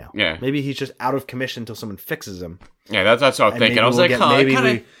behind now. Yeah. Maybe he's just out of commission until someone fixes him. Yeah, that's what I was thinking. I was like,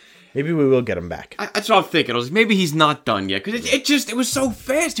 maybe we will get him back. That's what I'm thinking. I was like, maybe he's not done yet. Because it was so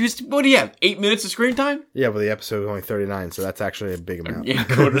fast. What do you have, 8 minutes of screen time? Yeah, well, the episode was only 39, so that's actually a big amount. Yeah,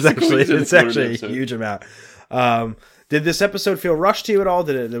 it's actually a huge amount. Did this episode feel rushed to you at all?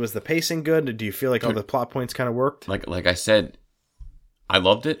 Was the pacing good? Do you feel like all the plot points kind of worked? Like I said, I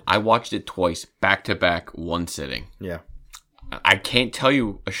loved it. I watched it twice, back to back, one sitting. Yeah. I can't tell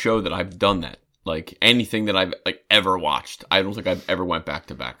you a show that I've done that. Like anything that I've ever watched. I don't think I've ever went back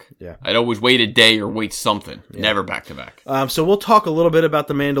to back. Yeah. I'd always wait a day or wait something. Yeah. Never back to back. So we'll talk a little bit about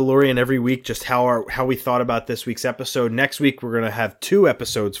The Mandalorian every week, just how we thought about this week's episode. Next week we're going to have 2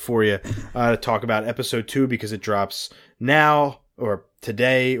 episodes for you to talk about episode 2 because it drops now or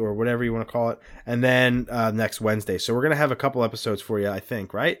today or whatever you want to call it, and then next Wednesday. So we're going to have a couple episodes for you, I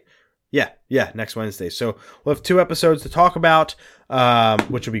think, right? Yeah, next Wednesday. So we'll have 2 episodes to talk about,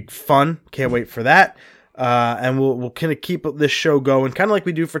 which will be fun. Can't wait for that. And we'll kind of keep this show going, kind of like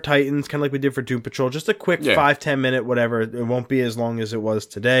we do for Titans, kind of like we did for Doom Patrol. Just a quick 5-10 minute, whatever. It won't be as long as it was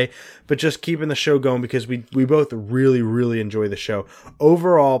today, but just keeping the show going because we both really, really enjoy the show.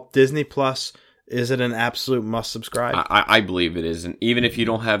 Overall, Disney Plus, is it an absolute must subscribe? I believe it is. And even if you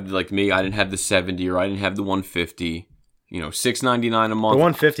don't have, like me, I didn't have the 70 or I didn't have the 150, $6.99 a month. The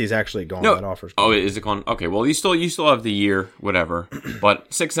 150 is actually gone. No. That offer's gone. Oh, is it gone? Okay, well, you still have the year, whatever.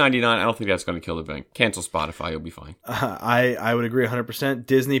 But $6.99, I don't think that's going to kill the bank. Cancel Spotify, you'll be fine. I would agree 100%.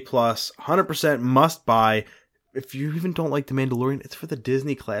 Disney Plus, 100% must buy. If you even don't like The Mandalorian, it's for the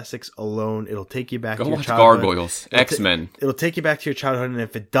Disney classics alone. It'll take you back to your childhood. Go watch Gargoyles, X-Men. It'll take you back to your childhood, and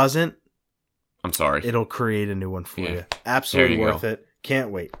if it doesn't, I'm sorry. It'll create a new one for you. Absolutely worth it.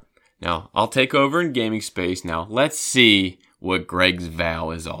 Can't wait. Now, I'll take over in gaming space now. Let's see what Greg's vow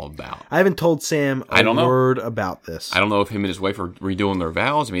is all about. I haven't told Sam a word about this. I don't know if him and his wife are redoing their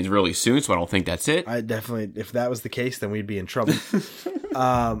vows. I mean, it's really soon, so I don't think that's it. I definitely, if that was the case, then we'd be in trouble.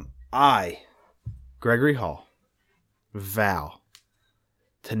 I, Gregory Hall, vow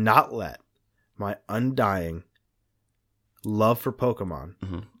to not let my undying love for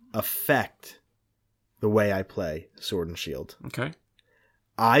Pokemon affect the way I play Sword and Shield. Okay.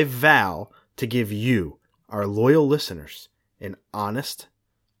 I vow to give you, our loyal listeners, an honest,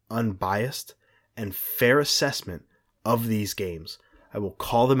 unbiased, and fair assessment of these games. I will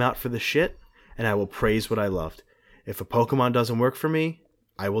call them out for the shit, and I will praise what I loved. If a Pokemon doesn't work for me,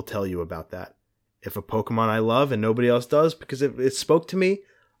 I will tell you about that. If a Pokemon I love and nobody else does because it spoke to me,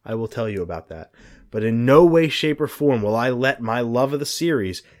 I will tell you about that. But in no way, shape, or form will I let my love of the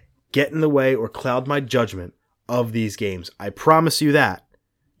series get in the way or cloud my judgment of these games. I promise you that.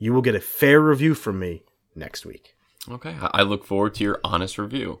 You will get a fair review from me next week. Okay, I look forward to your honest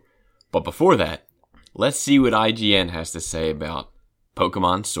review. But before that, let's see what IGN has to say about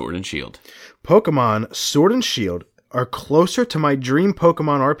Pokemon Sword and Shield. Pokemon Sword and Shield are closer to my dream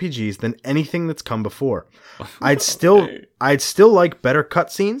Pokemon RPGs than anything that's come before. I'd still like better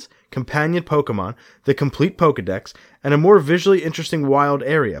cutscenes, companion Pokemon, the complete Pokedex, and a more visually interesting wild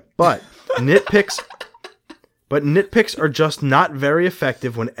area. But nitpicks are just not very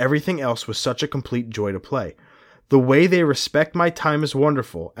effective when everything else was such a complete joy to play. The way they respect my time is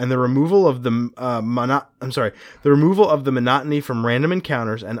wonderful, and the removal of the monotony from random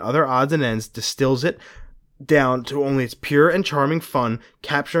encounters and other odds and ends distills it down to only its pure and charming fun,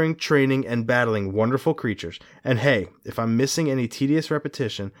 capturing, training, and battling wonderful creatures. And hey, if I'm missing any tedious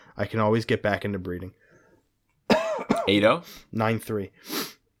repetition, I can always get back into breeding. 8-0? 9-3.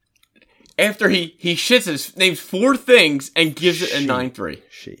 After he shits his names 4 things and gives it a 9-3.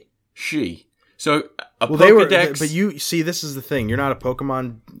 She. So Pokedex. But you see, this is the thing. You're not a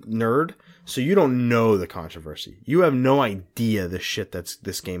Pokemon nerd, so you don't know the controversy. You have no idea the shit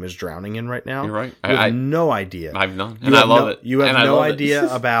this game is drowning in right now. You're right. You have no idea. I've none, and I love it. You have no idea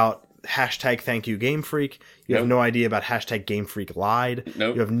about hashtag Thank You Game Freak. You have no idea about hashtag Game Freak lied.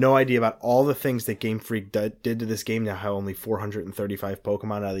 Nope. You have no idea about all the things that Game Freak did to this game. Now, how only 435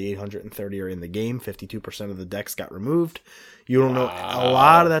 Pokemon out of the 830 are in the game. 52% of the decks got removed. You don't know a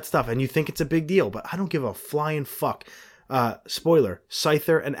lot of that stuff, and you think it's a big deal, but I don't give a flying fuck. Spoiler,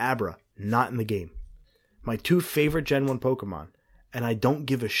 Scyther and Abra, not in the game. My 2 favorite Gen 1 Pokemon, and I don't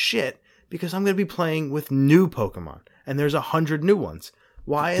give a shit because I'm going to be playing with new Pokemon, and there's 100 new ones.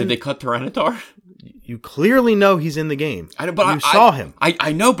 Why? Did they cut Tyranitar? You clearly know he's in the game. You saw him.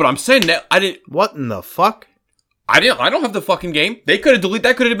 I know, but I'm saying that I didn't. What in the fuck? I don't have the fucking game. They could have deleted.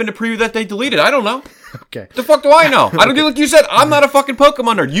 That could have been a preview that they deleted. I don't know. Okay. The fuck do I know? I don't do like you said. I'm not a fucking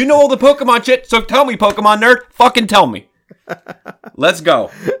Pokemon nerd. You know all the Pokemon shit, so tell me, Pokemon nerd. Fucking tell me. Let's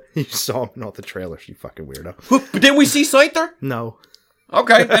go. You saw him in all the trailers, you fucking weirdo. But didn't we see Scyther? No.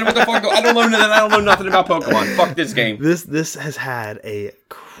 Okay, then what the fuck? I don't know nothing about Pokemon. Fuck this game. This has had a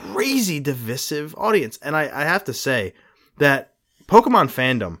crazy divisive audience, and I have to say that Pokemon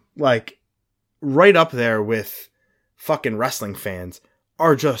fandom, like right up there with fucking wrestling fans,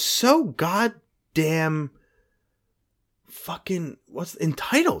 are just so goddamn fucking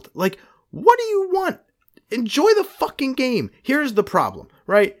entitled. Like, what do you want? Enjoy the fucking game. Here's the problem,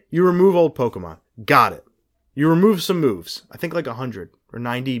 right? You remove old Pokemon. Got it. You remove some moves. I think like 100 or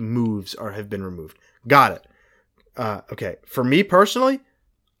 90 moves have been removed. Got it. Okay. For me personally,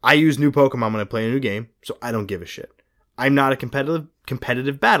 I use new Pokemon when I play a new game, so I don't give a shit. I'm not a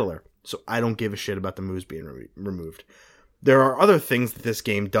competitive battler, so I don't give a shit about the moves being removed. There are other things that this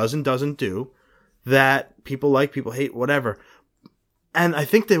game does and doesn't do that people like, people hate, whatever. And I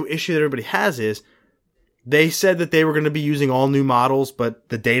think the issue that everybody has is they said that they were going to be using all new models, but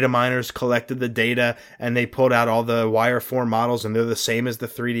the data miners collected the data and they pulled out all the wire form models and they're the same as the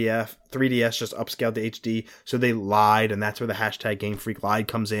 3DS just upscaled to HD. So they lied, and that's where the hashtag Game Freak lied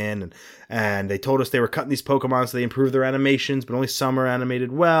comes in. And they told us they were cutting these Pokemon so they improved their animations, but only some are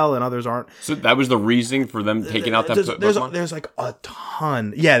animated well and others aren't. So that was the reasoning for them taking out that Pokemon? There's like a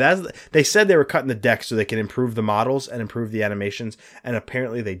ton. Yeah, they said they were cutting the deck so they could improve the models and improve the animations, and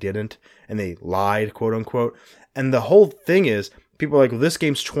apparently they didn't, and they lied, quote unquote. And the whole thing is, people are like, well, this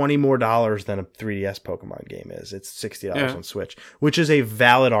game's $20 more than a 3DS Pokemon game is. It's $60 on Switch, which is a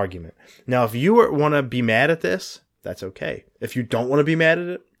valid argument. Now, if you want to be mad at this, that's okay. If you don't want to be mad at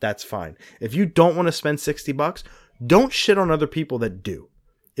it, that's fine. If you don't want to spend $60, don't shit on other people that do.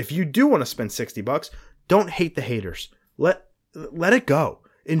 If you do want to spend $60, don't hate the haters. Let it go.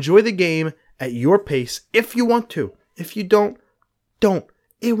 Enjoy the game at your pace if you want to. If you don't.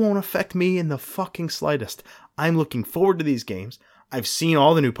 It won't affect me in the fucking slightest. I'm looking forward to these games. I've seen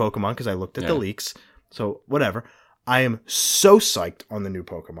all the new Pokemon because I looked at the leaks. So, whatever. I am so psyched on the new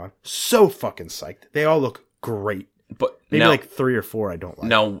Pokemon. So fucking psyched. They all look great. But maybe like 3 or 4 I don't like.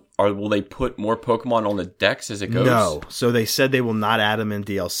 Now, will they put more Pokemon on the decks as it goes? No. So they said they will not add them in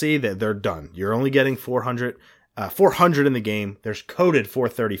DLC. They're done. You're only getting 400 in the game. There's coded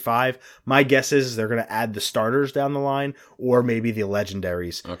 435. My guess is they're going to add the starters down the line, or maybe the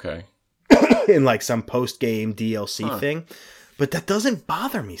legendaries. Okay. in like some post-game DLC thing. But that doesn't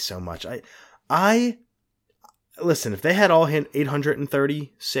bother me so much. I listen, if they had all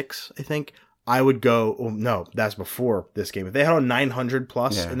 836, I think, I would go, well, no, that's before this game. If they had all 900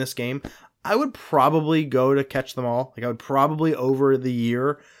 plus in this game, I would probably go to catch them all. Like, I would probably over the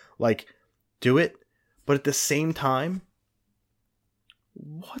year, like, do it. But at the same time,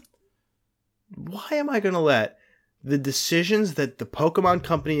 why am I going to let the decisions that the Pokemon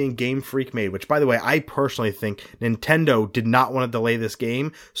Company and Game Freak made, which, by the way, I personally think Nintendo did not want to delay this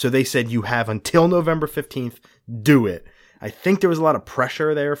game, so they said you have until November 15th, do it. I think there was a lot of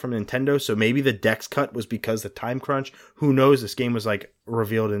pressure there from Nintendo, so maybe the Dex cut was because the time crunch. Who knows? This game was like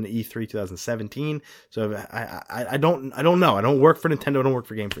revealed in E3 2017, so I don't know. I don't work for Nintendo. I don't work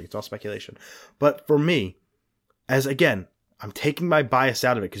for Game Freak. It's all speculation. But for me, as again, I'm taking my bias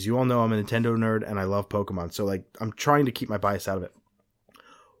out of it because you all know I'm a Nintendo nerd and I love Pokemon. So like, I'm trying to keep my bias out of it.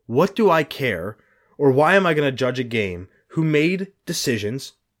 What do I care, or why am I going to judge a game who made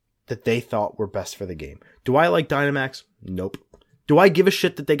decisions that they thought were best for the game? Do I like Dynamax? Nope. Do I give a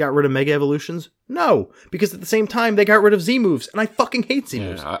shit that they got rid of Mega Evolutions? No, because at the same time they got rid of Z moves, and I fucking hate Z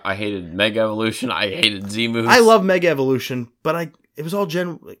moves. I hated Mega Evolution. I hated Z moves. I love Mega Evolution, but it was all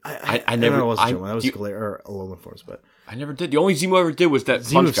Gen. I never know. It wasn't Gen 1. That was Alolan Force, but I never did. The only Z move I ever did was that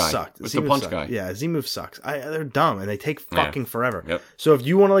punch guy. Sucked. Was the punch guy? Yeah, Z move sucks. They're dumb and they take fucking forever. Yep. So if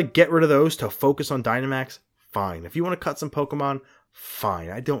you want to like get rid of those to focus on Dynamax, fine. If you want to cut some Pokemon, fine.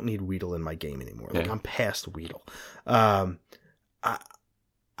 I don't need Weedle in my game anymore. Like, I'm past Weedle. I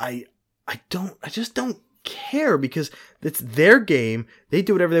just don't care because it's their game. They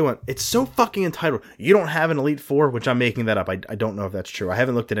do whatever they want. It's so fucking entitled. You don't have an Elite Four, which I'm making that up. I don't know if that's true. I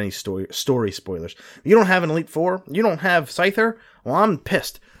haven't looked at any story spoilers. You don't have an Elite Four? You don't have Scyther? Well, I'm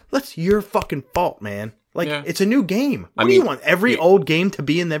pissed. That's your fucking fault, man. Like, it's a new game. What do you want? Every old game to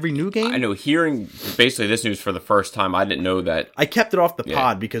be in every new game? I know. Hearing basically this news for the first time, I didn't know that. I kept it off the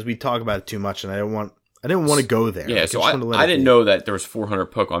pod because we talk about it too much, and I didn't want to go there. Yeah, so I didn't know that there was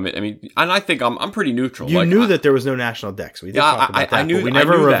 400 Pokemon. I mean, and I think I'm pretty neutral. You knew that there was no national dex. We did talk about that. I knew. We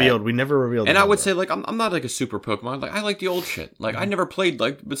never revealed. We never revealed. And I would say, like, I'm not like a super Pokemon. Like, I like the old shit. Like, I never played,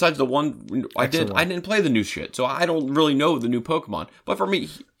 like, besides the one I did. I didn't play the new shit, so I don't really know the new Pokemon. But for me,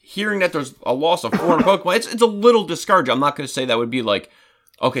 hearing that there's a loss of 400 Pokemon, it's a little discouraging. I'm not going to say that would be like,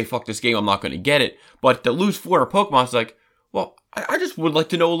 okay, fuck this game, I'm not going to get it. But to lose 400 Pokemon is like, well, I just would like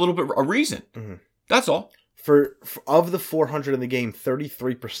to know a little bit a reason. Mm-hmm. That's all. For of the 400 in the game,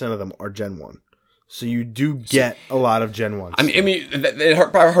 33% of them are Gen 1. So you do get a lot of Gen 1s. I mean, it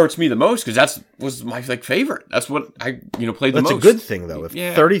probably hurts me the most because that was my favorite. That's what I played the most. That's a good thing though. If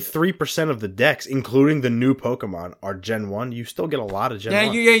 33% of the decks, including the new Pokemon, are Gen 1, you still get a lot of Gen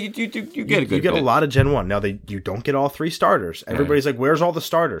 1. You get a good bit. You get a lot of Gen 1. Now you don't get all 3 starters. Everybody's like, "Where's all the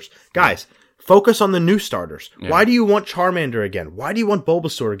starters?" Guys, focus on the new starters. Yeah. Why do you want Charmander again? Why do you want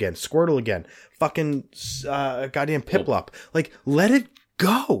Bulbasaur again? Squirtle again? Fucking goddamn Piplup. Like, let it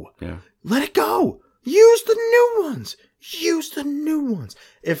go. Yeah. Let it go. Use the new ones. Use the new ones.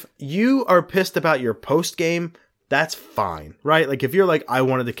 If you are pissed about your post game, that's fine, right? Like, if you're like, I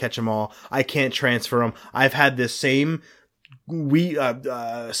wanted to catch them all, I can't transfer them. I've had this same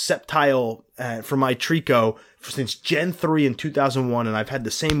Sceptile for my Trico since Gen 3 in 2001, and I've had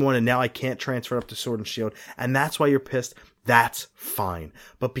the same one, and now I can't transfer it up to Sword and Shield, and that's why you're pissed. That's fine.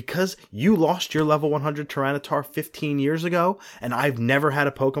 But because you lost your level 100 Tyranitar 15 years ago, and I've never had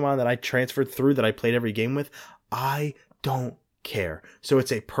a Pokemon that I transferred through that I played every game with, I don't care. So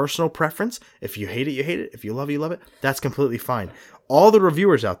it's a personal preference. If you hate it, you hate it. If you love it, you love it. That's completely fine. All the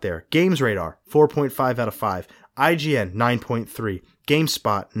reviewers out there, Games Radar, 4.5 out of 5. IGN, 9.3.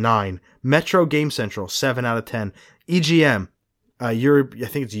 GameSpot, 9. Metro Game Central, 7 out of 10. EGM, I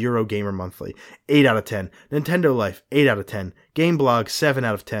think it's Eurogamer Monthly, 8 out of 10. Nintendo Life, 8 out of 10. Gameblog, 7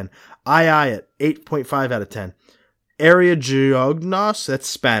 out of 10. II at 8.5 out of 10. Area Geognos, that's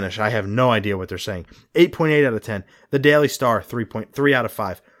Spanish. I have no idea what they're saying. 8.8 out of 10. The Daily Star, 3.3 out of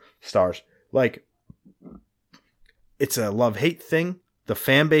 5 stars. Like, it's a love-hate thing. The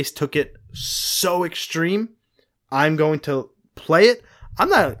fan base took it so extreme. I'm going to play it. I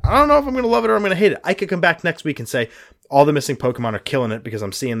don't know if I'm going to love it or I'm going to hate it. I could come back next week and say, all the missing Pokemon are killing it because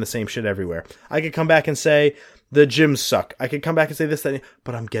I'm seeing the same shit everywhere. I could come back and say, the gyms suck. I could come back and say this, that,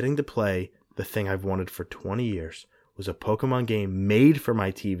 but I'm getting to play the thing I've wanted for 20 years. It was a Pokemon game made for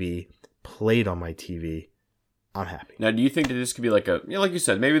my TV, played on my TV. I'm happy. Now, do you think that this could be like like you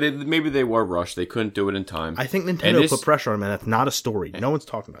said, maybe they were rushed. They couldn't do it in time. I think Nintendo put pressure on them, and that's not a story. No one's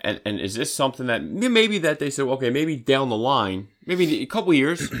talking about it. And is this something that maybe that they said, okay, maybe down the line, maybe a couple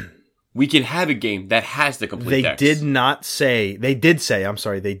years, we can have a game that has the complete They decks. did say,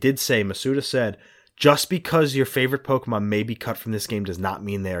 Masuda said, just because your favorite Pokemon may be cut from this game does not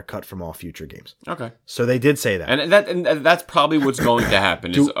mean they are cut from all future games. Okay. So they did say that. And that's probably what's going to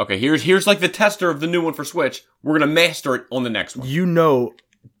happen. Is okay, here's like the tester of the new one for Switch. We're going to master it on the next one. You know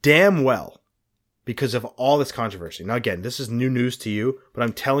damn well, because of all this controversy. Now, again, this is new news to you, but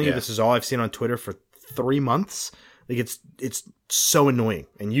I'm telling you, this is all I've seen on Twitter for 3 months. Like, it's so annoying.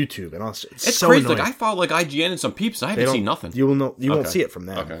 And YouTube and all this. It's so crazy. annoying. Like, I follow like IGN and some peeps. I haven't seen nothing. You won't see it from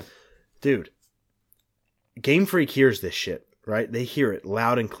them. Okay. Dude, Game Freak hears this shit, right? They hear it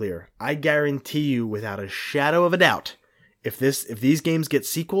loud and clear. I guarantee you, without a shadow of a doubt, if these games get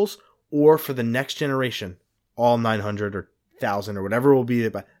sequels, or for the next generation, all 900 or 1,000 or whatever will be,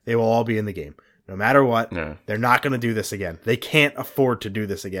 they will all be in the game. No matter what, They're not going to do this again. They can't afford to do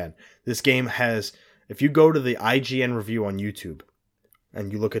this again. This game has, if you go to the IGN review on YouTube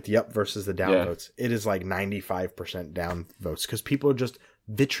and you look at the up versus the down votes, it is like 95% down votes because people are just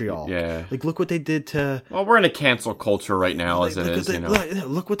vitriol. Yeah. Like, look what they did to... Well, we're in a cancel culture right now as it is, you know.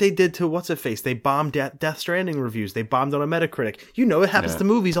 Look what they did to What's-It-Face. They bombed Death Stranding reviews. They bombed on a Metacritic. You know, it happens to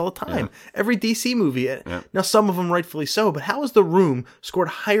movies all the time. Every DC movie. Now, some of them rightfully so, but how has The Room scored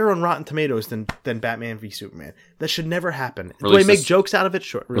higher on Rotten Tomatoes than Batman v Superman? That should never happen. Do we make jokes out of it?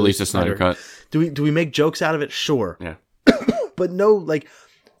 Sure. Release a Snyder Cut. Do we make jokes out of it? Sure. Yeah. But no, like...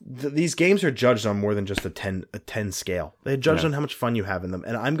 these games are judged on more than just a 10 scale. They're judged on how much fun you have in them.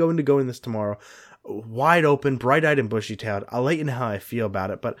 And I'm going to go in this tomorrow wide open, bright-eyed and bushy-tailed. I'll let you know how I feel about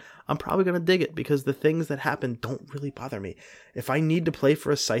it, but I'm probably going to dig it because the things that happen don't really bother me. If I need to play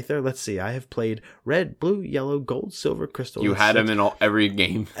for a Scyther, let's see. I have played red, blue, yellow, gold, silver, crystal. You had him in every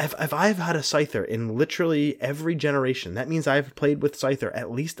game. If I've had a Scyther in literally every generation, that means I've played with Scyther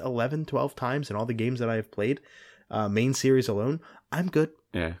at least 11, 12 times in all the games that I have played, main series alone. I'm good.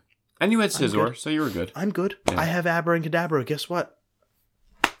 Yeah. And you had Scizor, so you were good. I'm good. Yeah. I have Abra and Kadabra. Guess what?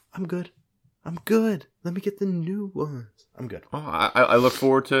 I'm good. Let me get the new ones. I'm good. Well, I look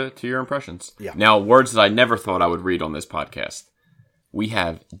forward to your impressions. Yeah. Now, words that I never thought I would read on this podcast. We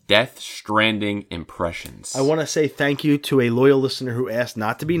have Death Stranding impressions. I want to say thank you to a loyal listener who asked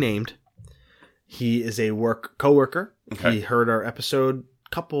not to be named. He is a coworker. Okay. He heard our episode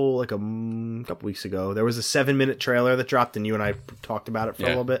couple weeks ago. There was a 7-minute trailer that dropped, and you and I talked about it for a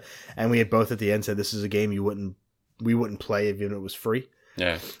little bit, and we had both at the end said this is a game we wouldn't play even if it was free.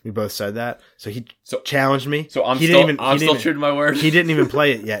 Yeah, we both said that. So he challenged me. So I'm still true to my word. He didn't even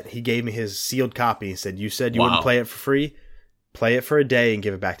play it yet. He gave me his sealed copy. He said, "You said you wouldn't play it for free. Play it for a day and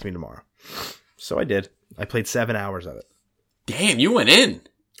give it back to me tomorrow." So I did. I played 7 hours of it. Damn, you went in.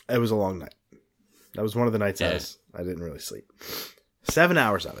 It was a long night. That was one of the nights I didn't really sleep. 7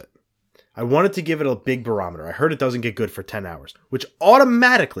 hours of it. I wanted to give it a big barometer. I heard it doesn't get good for 10 hours, which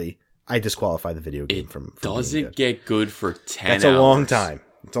automatically I disqualify the video game from doesn't get good for 10 hours. That's a long time.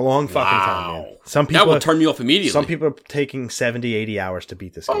 It's a long fucking time, man. Some people that will turn me off immediately. Some people are taking 70, 80 hours to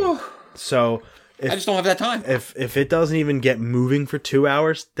beat this game. So I just don't have that time. If it doesn't even get moving for 2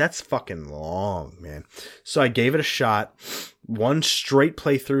 hours, that's fucking long, man. So I gave it a shot. One straight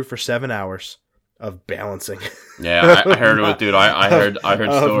playthrough for 7 hours of balancing. Yeah, I heard it, dude. I heard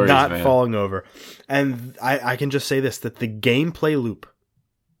stories, not man. Falling over. And I can just say this, that the gameplay loop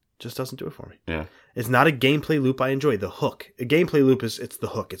just doesn't do it for me. Yeah. It's not a gameplay loop I enjoy. The hook. A gameplay loop it's the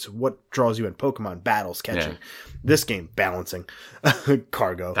hook. It's what draws you in. Pokemon, battles, catching. Yeah. This game, balancing.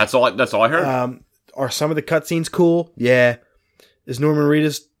 Cargo. That's all I heard. Are some of the cutscenes cool? Yeah. Is Norman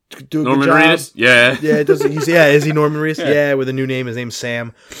Reedus do a Norman good job? Reedus? Yeah. Yeah, is he Norman Reedus? Yeah, with a new name. His name's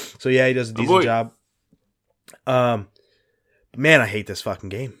Sam. So yeah, he does a decent job. Man, I hate this fucking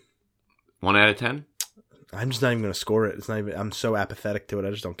game. 1 out of 10? I'm just not even going to score it. It's not even. I'm so apathetic to it.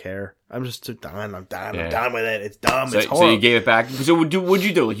 I just don't care. I'm just done. I'm done. Yeah. I'm done with it. It's dumb. It's horrible. So you gave it back. So what'd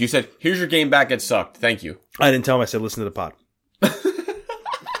you do? Like you said, here's your game back. It sucked. Thank you. I didn't tell him. I said, listen to the pod.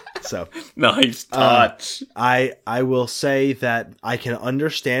 So nice touch. I will say that I can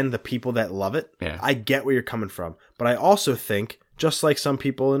understand the people that love it. Yeah. I get where you're coming from, but I also think, just like some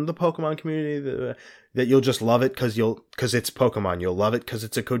people in the Pokemon community, that you'll just love it because it's Pokemon. You'll love it because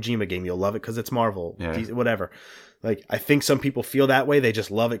it's a Kojima game. You'll love it because it's Marvel. Yeah. Whatever. Like, I think some people feel that way. They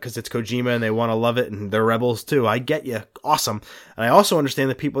just love it because it's Kojima and they want to love it, and they're rebels too. I get you. Awesome. And I also understand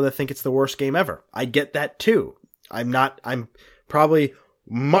the people that think it's the worst game ever. I get that too. I'm probably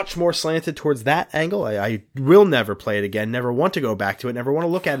much more slanted towards that angle. I will never play it again, never want to go back to it, never want to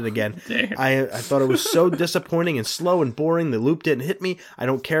look at it again. I thought it was so disappointing and slow and boring. The loop didn't hit me. I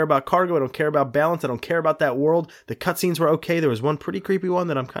don't care about cargo. I don't care about balance. I don't care about that world. The cutscenes were okay. There was one pretty creepy one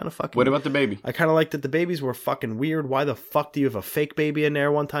that I'm kind of fucking... What about the baby? I kind of liked that the babies were fucking weird. Why the fuck do you have a fake baby in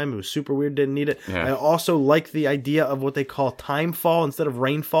there one time? It was super weird. Didn't need it. Yeah. I also like the idea of what they call time fall instead of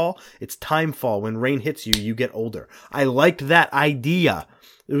rainfall. It's time fall. When rain hits you, you get older. I liked that idea.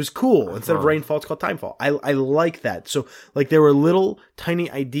 It was cool. Instead of rainfall, it's called timefall. I like that. So, like, there were little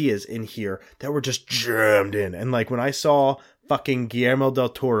tiny ideas in here that were just jammed in. And, like, when I saw fucking Guillermo del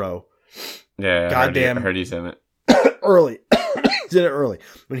Toro, goddamn, I heard he's in it. early, did it early.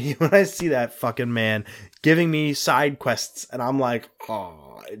 When I see that fucking man giving me side quests, and I'm like,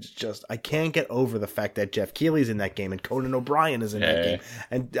 oh, it's just, I can't get over the fact that Jeff Keighley's in that game and Conan O'Brien is in that game.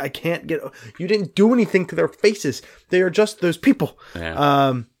 And I can't get, you didn't do anything to their faces. They are just those people.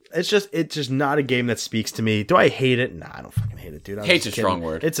 Yeah. It's just not a game that speaks to me. Do I hate it? Nah, I don't fucking hate it, dude. Hate's a strong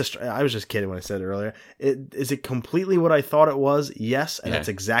word. I was just kidding when I said it earlier. Is it completely what I thought it was? Yes, and that's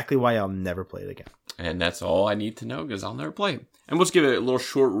exactly why I'll never play it again. And that's all I need to know because I'll never play it. And let's give it a little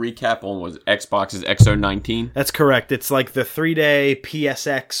short recap on what Xbox's XO19. That's correct. It's like the 3-day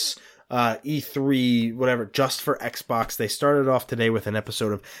PSX E3, whatever, just for Xbox. They started off today with an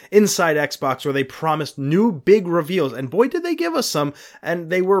episode of Inside Xbox where they promised new big reveals, and boy did they give us some, and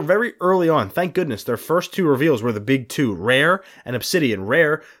they were very early on. Thank goodness. Their first two reveals were the big two, Rare and Obsidian.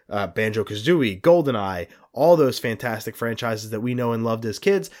 Rare, Banjo-Kazooie, GoldenEye, all those fantastic franchises that we know and loved as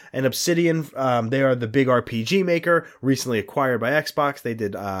kids. And Obsidian, they are the big RPG maker, recently acquired by Xbox. They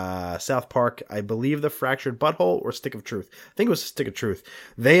did South Park, I believe, The Fractured Butthole or Stick of Truth. I think it was Stick of Truth.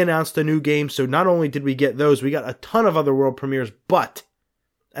 They announced a new game, so not only did we get those, we got a ton of other world premieres,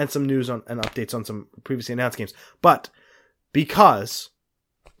 and some news on and updates on some previously announced games. But because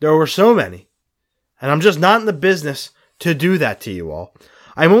there were so many, and I'm just not in the business to do that to you all,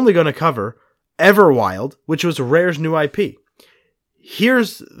 I'm only going to cover Everwild, which was Rare's new IP.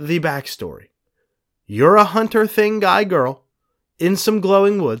 Here's the backstory. You're a hunter thing guy girl in some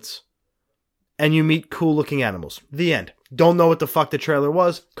glowing woods, and you meet cool looking animals. The end. Don't know what the fuck the trailer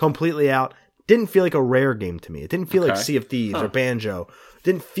was. Completely out. Didn't feel like a Rare game to me. It didn't feel like Sea of Thieves or Banjo.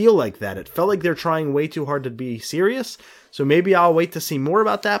 Didn't feel like that. It felt like they're trying way too hard to be serious. So maybe I'll wait to see more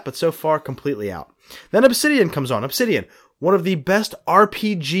about that, but so far completely out. Then Obsidian comes on. Obsidian, one of the best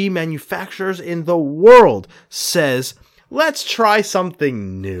RPG manufacturers in the world, says, let's try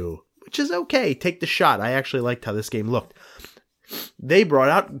something new, which is okay. Take the shot. I actually liked how this game looked. They brought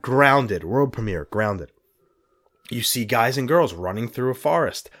out Grounded, world premiere, Grounded. You see guys and girls running through a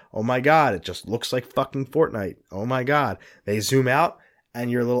forest. Oh my god, it just looks like fucking Fortnite. Oh my god. They zoom out, and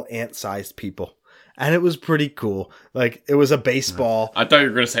you're little ant-sized people. And it was pretty cool. Like, it was a baseball. I thought you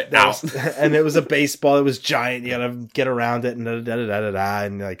were going to say, ow. And it was a baseball. It was giant. You gotta get around it, and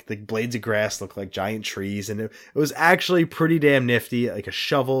and like, the blades of grass looked like giant trees. And it was actually pretty damn nifty. Like a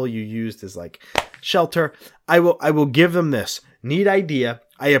shovel you used as, like, shelter. I will give them this. Neat idea.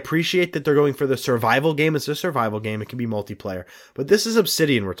 I appreciate that they're going for the survival game. It's a survival game. It can be multiplayer. But this is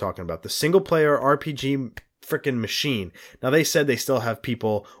Obsidian we're talking about. The single-player RPG freaking machine. Now, they said they still have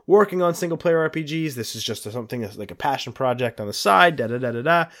people working on single-player RPGs. This is just something that's like a passion project on the side.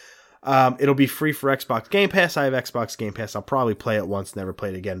 It'll be free for Xbox Game Pass. I have Xbox Game Pass. I'll probably play it once, never play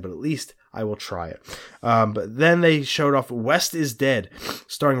it again, but at least I will try it. But then they showed off West is Dead,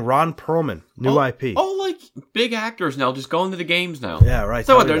 starring Ron Perlman, new IP. Oh, like big actors now, just going to the games now. Yeah, right.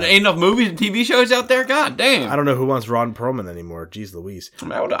 So what, there ain't enough movies and TV shows out there? God damn. I don't know who wants Ron Perlman anymore. Jeez Louise.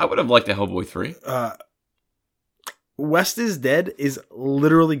 I would have liked the Hellboy 3. West is Dead is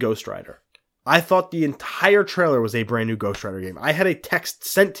literally Ghost Rider. I thought the entire trailer was a brand new Ghost Rider game. I had a text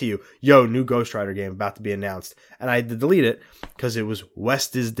sent to you, yo, new Ghost Rider game about to be announced. And I had to delete it because it was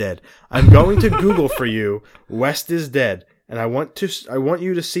West is Dead. I'm going to Google for you West is Dead. And I want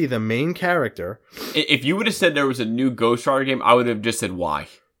you to see the main character. If you would have said there was a new Ghost Rider game, I would have just said why.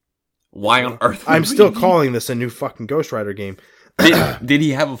 Why on earth? I'm still calling this a new fucking Ghost Rider game. Did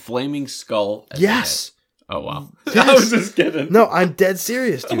he have a flaming skull? Yes. Oh, wow. Yes. I was just kidding. No, I'm dead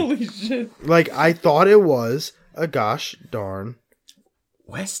serious, dude. Holy shit. Like, I thought it was a gosh darn.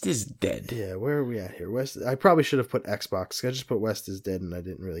 West is Dead. Yeah, where are we at here? West. I probably should have put Xbox. I just put West is Dead, and I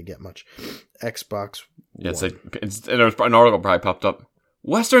didn't really get much. Xbox. Yeah, it's like an article probably popped up.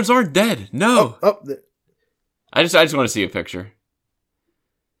 Westerns aren't dead. No. I just want to see a picture.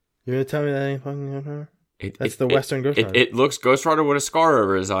 You gonna tell me that ain't fucking? That's the Western Ghost Rider. It looks Ghost Rider with a scar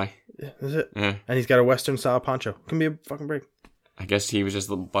over his eye. Yeah, is it? Yeah. And he's got a Western style poncho. Can be a fucking break. I guess he was just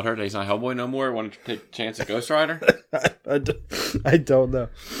a little butthurt that he's not Hellboy no more. Wanted to take a chance at Ghost Rider. I don't know.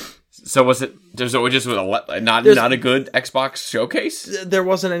 So was it? There's always just not a good Xbox showcase. There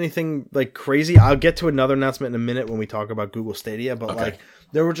wasn't anything like crazy. I'll get to another announcement in a minute when we talk about Google Stadia. But like,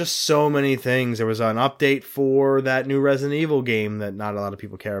 there were just so many things. There was an update for that new Resident Evil game that not a lot of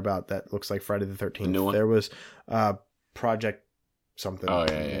people care about. That looks like Friday the 13th. The new one? There was Project something. Oh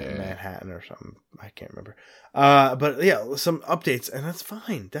yeah. Manhattan or something. I can't remember. But yeah, some updates, and that's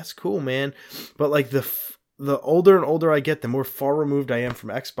fine. That's cool, man. But like the older and older I get, the more far removed I am from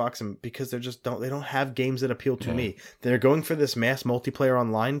Xbox, and because they don't have games that appeal to me. They're going for this mass multiplayer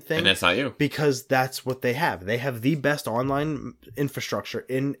online thing, and that's not you, because that's what they have. They have the best online infrastructure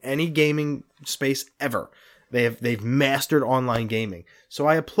in any gaming space ever. They've mastered online gaming, so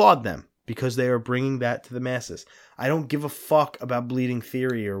I applaud them because they are bringing that to the masses. I don't give a fuck about Bleeding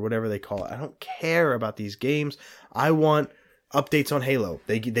Theory or whatever they call it. I don't care about these games. I want updates on Halo.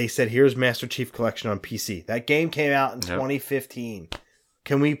 They said, here's Master Chief Collection on PC. That game came out in 2015.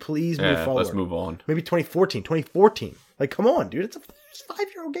 Can we please move forward? Let's move on. Maybe 2014. Like, come on, dude. It's a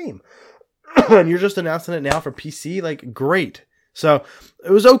 5-year-old game. And you're just announcing it now for PC? Like, great. So,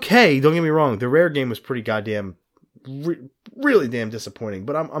 it was okay. Don't get me wrong. The Rare game was pretty goddamn, really damn disappointing.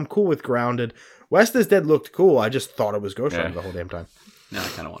 But I'm cool with Grounded. West is Dead looked cool. I just thought it was Ghost Rider the whole damn time. Now I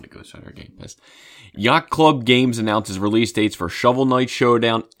kind of want to Ghost Rider Game Pass. Yacht Club Games announces release dates for Shovel Knight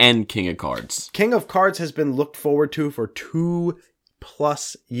Showdown and King of Cards. King of Cards has been looked forward to for 2+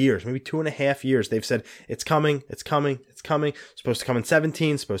 years, maybe 2.5 years. They've said, it's coming. It's supposed to come in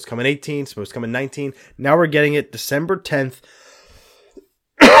 17, supposed to come in 18, supposed to come in 19. Now we're getting it December 10th.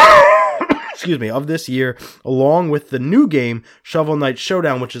 Of this year, along with the new game, Shovel Knight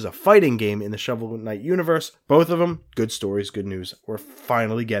Showdown, which is a fighting game in the Shovel Knight universe. Both of them, good stories, good news. We're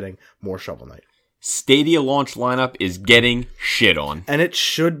finally getting more Shovel Knight. Stadia launch lineup is getting shit on. And it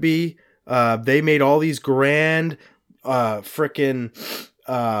should be. They made all these grand promises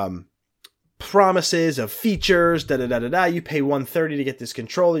of features, You pay $130 to get this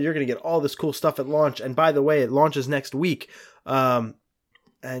controller. You're going to get all this cool stuff at launch. And by the way, it launches next week.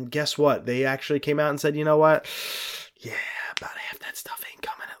 And guess what? They actually came out and said, you know what? Yeah, about half that stuff ain't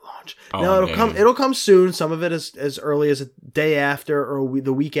coming at launch. It'll come soon. Some of it is as early as a day after or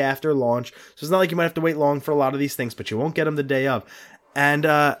the week after launch. So it's not like you might have to wait long for a lot of these things, but you won't get them the day of. And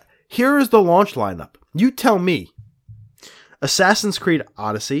here is the launch lineup. You tell me. Assassin's Creed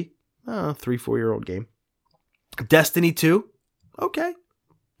Odyssey, 3-4-year-old game. Destiny 2, okay,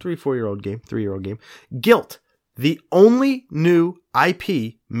 3-4-year-old game, 3-year-old game. Guilt, the only new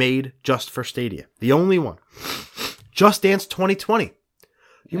IP made just for Stadia. The only one. Just Dance 2020.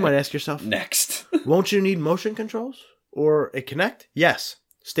 You might ask yourself, next. Won't you need motion controls or a Kinect? Yes.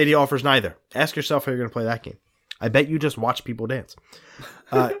 Stadia offers neither. Ask yourself how you're going to play that game. I bet you just watch people dance.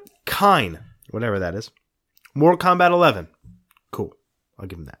 Kine, whatever that is. Mortal Kombat 11. Cool. I'll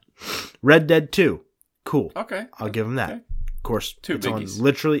give him that. Red Dead 2. Cool. Okay. I'll give him that. Okay. Of course, Two it's biggies. on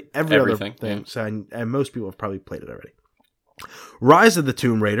literally everything. Yeah. So, and most people have probably played it already. Rise of the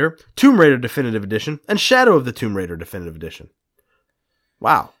Tomb Raider, Tomb Raider Definitive Edition, and Shadow of the Tomb Raider Definitive Edition.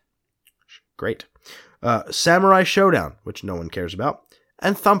 Wow. Great. Samurai Showdown, which no one cares about,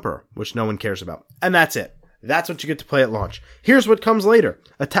 and Thumper, which no one cares about. And that's it. That's what you get to play at launch. Here's what comes later.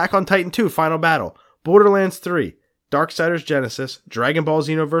 Attack on Titan 2 Final Battle, Borderlands 3, Darksiders Genesis, Dragon Ball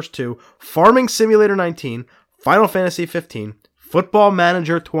Xenoverse 2, Farming Simulator 19, Final Fantasy 15, Football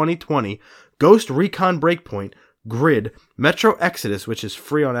Manager 2020, Ghost Recon Breakpoint, Grid, Metro Exodus, which is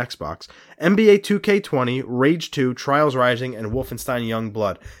free on Xbox, NBA 2K20, Rage 2, Trials Rising, and Wolfenstein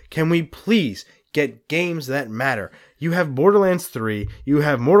Youngblood. Can we please get games that matter? You have Borderlands 3, you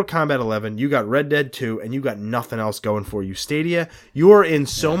have Mortal Kombat 11, you got Red Dead 2, and you got nothing else going for you. Stadia, you are in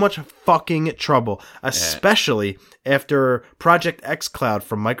so much fucking trouble, especially after Project xCloud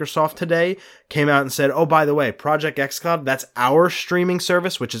from Microsoft today came out and said, oh, by the way, Project xCloud, that's our streaming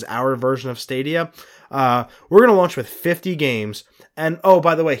service, which is our version of Stadia. We're going to launch with 50 games. And, oh,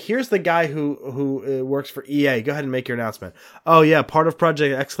 by the way, here's the guy who works for EA. Go ahead and make your announcement. Oh, yeah, part of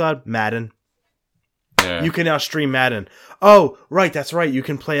Project xCloud, Madden. Yeah. You can now stream Madden. Oh, right, that's right. You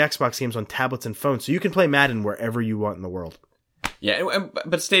can play Xbox games on tablets and phones. So you can play Madden wherever you want in the world. Yeah,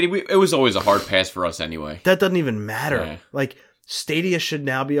 but Stadia, it was always a hard pass for us anyway. That doesn't even matter. Yeah. Like, Stadia should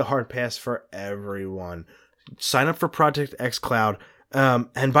now be a hard pass for everyone. Sign up for Project xCloud.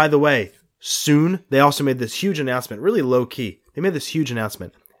 And by the way, soon, they also made this huge announcement, really low-key. They made this huge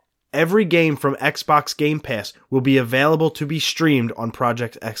announcement. Every game from Xbox Game Pass will be available to be streamed on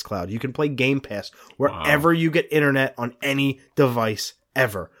Project xCloud. You can play Game Pass wherever you get internet on any device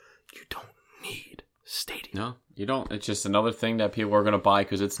ever. You don't need Stadia. No, You don't. It's just another thing that people are going to buy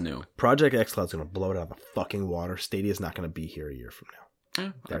because it's new. Project xCloud's going to blow it out of the fucking water. Stadia's not going to be here a year from now.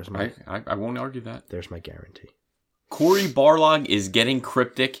 Yeah, There's I won't argue that. There's my guarantee. Cory Barlog is getting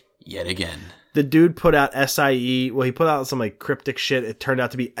cryptic yet again. The dude put out SIE. Well, he put out some like cryptic shit. It turned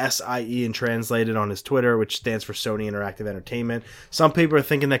out to be SIE and translated on his Twitter, which stands for Sony Interactive Entertainment. Some people are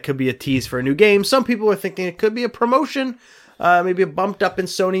thinking that could be a tease for a new game. Some people are thinking it could be a promotion. Maybe a bumped up in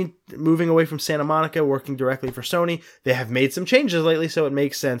Sony, moving away from Santa Monica, working directly for Sony. They have made some changes lately, so it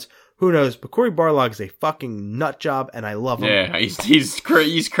makes sense. Who knows? But Cory Barlog is a fucking nut job, and I love him. Yeah, he's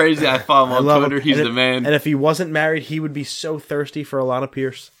crazy. I follow him on Twitter. He's the man. And if he wasn't married, he would be so thirsty for Alana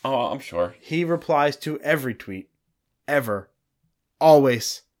Pierce. Oh, I'm sure. He replies to every tweet, ever,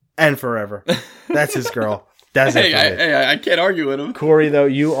 always, and forever. That's his girl. That's it. I can't argue with him. Corey, though,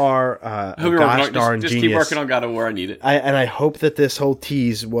 you are a gosh darn just genius. keep working on God of War. I need it. And I hope that this whole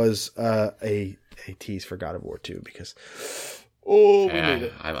tease was a tease for God of War 2 because we made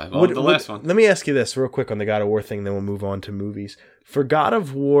it. I love the last one. Let me ask you this real quick on the God of War thing, then we'll move on to movies. For God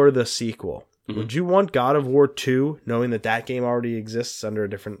of War, the sequel, would you want God of War 2, knowing that game already exists under a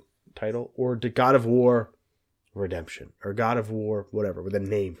different title, or did God of War Redemption or God of War whatever with a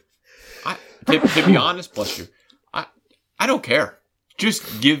name? To be honest, bless you, I don't care.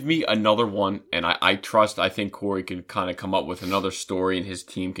 Just give me another one, and I think Corey can kind of come up with another story, and his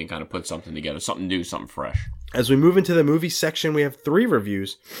team can kind of put something together, something new, something fresh. As we move into the movie section, we have 3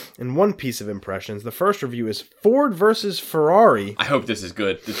 reviews and 1 piece of impressions. The first review is Ford versus Ferrari. I hope this is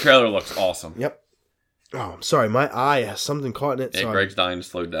good. The trailer looks awesome. Yep. Oh, I'm sorry. My eye has something caught in it. Yeah, so Greg's dying to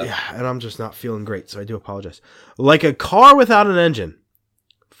slow down. Yeah, and I'm just not feeling great, so I do apologize. Like a car without an engine,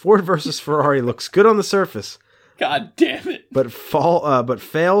 Ford versus Ferrari looks good on the surface. God damn it. But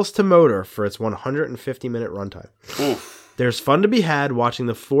fails to motor for its 150-minute runtime. Oof. There's fun to be had watching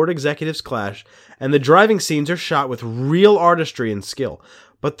the Ford executives clash, and the driving scenes are shot with real artistry and skill,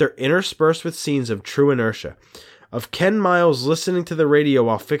 but they're interspersed with scenes of true inertia. Of Ken Miles listening to the radio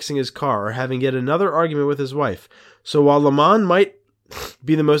while fixing his car or having yet another argument with his wife. So while Le Mans might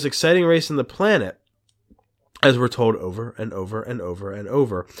be the most exciting race on the planet, as we're told over and over and over and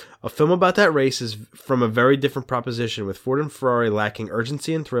over, a film about that race is from a very different proposition, with Ford and Ferrari lacking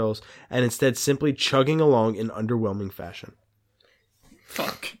urgency and thrills, and instead simply chugging along in underwhelming fashion.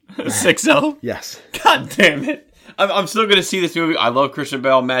 Fuck. 6-0? Yes. God damn it. I'm still going to see this movie. I love Christian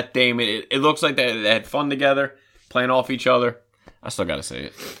Bale, Matt Damon. It looks like they had fun together, playing off each other. I still got to see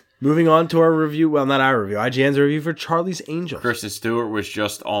it. Moving on to our review. Well, not our review. IGN's review for Charlie's Angels. Kristen Stewart was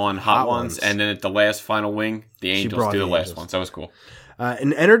just on Hot Ones, and then at the last final wing, the Angels do the last one. So that was cool.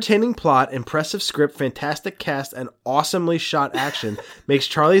 An entertaining plot, impressive script, fantastic cast, and awesomely shot action makes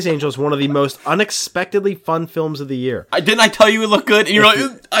Charlie's Angels one of the most unexpectedly fun films of the year. Didn't I tell you it looked good? And you're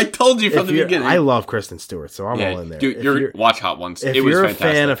like, I told you from the beginning. I love Kristen Stewart, so I'm all in there. Dude, watch Hot Ones. If it was you're fantastic.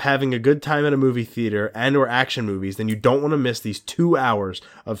 a fan of having a good time at a movie theater and or action movies, then you don't want to miss these 2 hours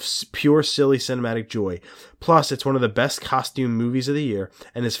of pure silly cinematic joy. Plus, it's one of the best costume movies of the year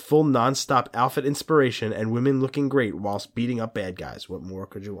and is full non-stop outfit inspiration and women looking great whilst beating up bad guys. What more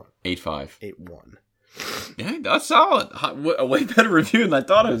could you want? 8.5. 8.1. Yeah, that's solid. A way better review than I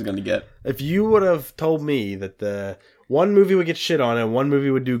thought I was going to get. If you would have told me that the one movie would get shit on and one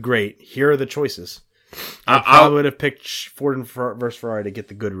movie would do great, here are the choices. I probably would have picked Ford vs. Ferrari to get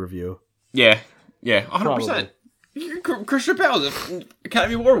the good review. Yeah, 100%. Christian Bale is an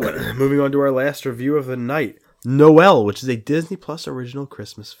Academy Award winner. Moving on to our last review of the night. Noelle, which is a Disney Plus original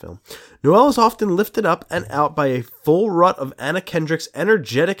Christmas film. Noelle is often lifted up and out by a full rut of Anna Kendrick's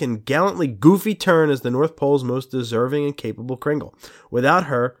energetic and gallantly goofy turn as the North Pole's most deserving and capable Kringle. Without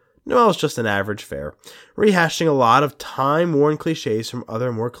her, Noelle's just an average fare, rehashing a lot of time-worn cliches from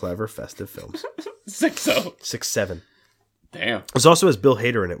other more clever festive films. 6-0. 6-7. Damn. It also has Bill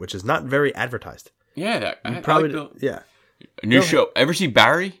Hader in it, which is not very advertised. Yeah, probably like Bill. Yeah. A new show. Ever see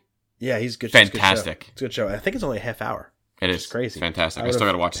Barry? Yeah, he's good. Fantastic. It's a good show. I think it's only a half hour. It is. It's crazy. It's fantastic. I still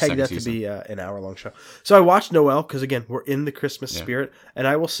got to watch the second season. To be an hour-long show. So I watched Noelle because, again, we're in the Christmas spirit. And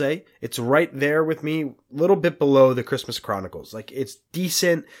I will say, it's right there with me, a little bit below the Christmas Chronicles. Like, it's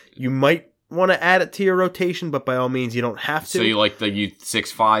decent. You might want to add it to your rotation, but by all means, you don't have to. So you like the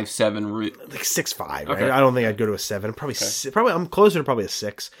 6, 5, 7? Like 6.5. Okay. Right? I don't think I'd go to a 7. Probably I'm closer to probably a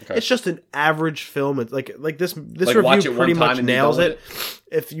 6. Okay. It's just an average film. It's like this like review pretty much nails it. it.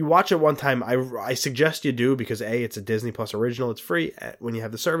 If you watch it one time, I suggest you do, because A, it's a Disney Plus original. It's free when you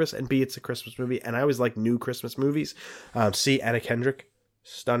have the service, and B, it's a Christmas movie. And I always like new Christmas movies. C, Anna Kendrick,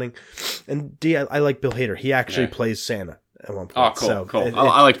 stunning, and D, I like Bill Hader. He actually plays Santa at one point. Oh, cool, cool.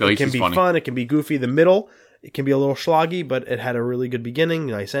 I like Bill. It can be fun. It can be goofy. The middle It can be a little schloggy, but it had a really good beginning,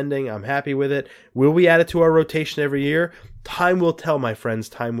 nice ending. I'm happy with it. Will we add it to our rotation every year? Time will tell, my friends.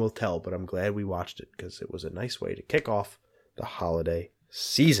 Time will tell. But I'm glad we watched it because it was a nice way to kick off the holiday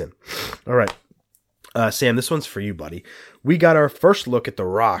season. All right. Sam, this one's for you, buddy. We got our first look at The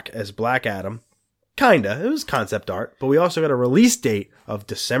Rock as Black Adam. Kinda. It was concept art. But we also got a release date of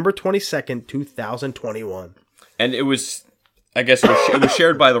December 22nd, 2021. And it was... I guess it was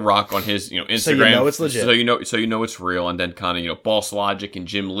shared by The Rock on his, Instagram. So you know it's legit. So you know it's real. And then kind of, Boss Logic and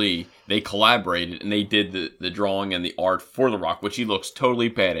Jim Lee, they collaborated and they did the drawing and the art for The Rock, which he looks totally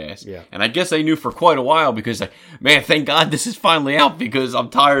badass. Yeah. And I guess they knew for quite a while because, man, thank God this is finally out because I'm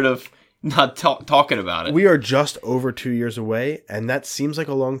tired of not talking about it. We are just over 2 years away, and that seems like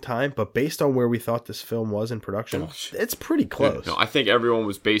a long time, but based on where we thought this film was in production, it's pretty close. I think everyone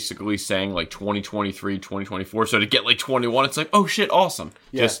was basically saying 2023, 2024. So to get 21, it's oh shit, awesome.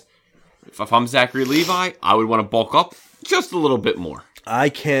 Yeah. Just if I'm Zachary Levi, I would want to bulk up just a little bit more. I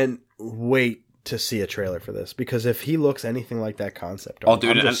can't wait to see a trailer for this because if he looks anything like that concept art,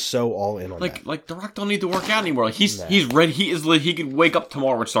 I'm just so all in on that. Like The Rock don't need to work out anymore. He's ready. He could wake up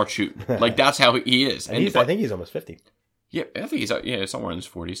tomorrow and start shooting. That's how he is. And I think he's almost 50. Yeah, I think he's somewhere in his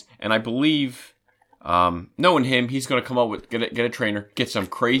 40s. And I believe, knowing him, he's going to come up with get a trainer, get some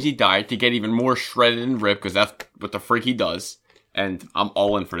crazy diet to get even more shredded and ripped because that's what the freak he does. And I'm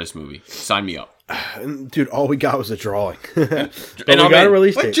all in for this movie. Sign me up. Dude, all we got was a drawing. and we got a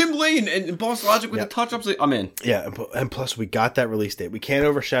release date. Jim Lee and Boss Logic with the touch-ups. I'm in. Yeah, and plus we got that release date. We can't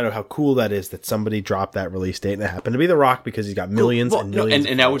overshadow how cool that is that somebody dropped that release date, and it happened to be The Rock because he's got millions and millions.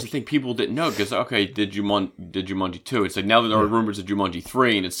 And that was the thing people didn't know because did Jumanji 2? It's now that there are rumors of Jumanji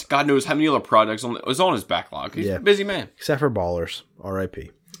 3, and it's God knows how many other projects was on his backlog. He's a busy man. Except for Ballers,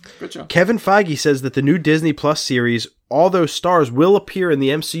 R.I.P. Good job. Kevin Feige says that the new Disney Plus series, all those stars will appear in the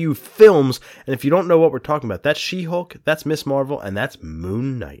MCU films. And if you don't know what we're talking about, that's She-Hulk, that's Miss Marvel, and that's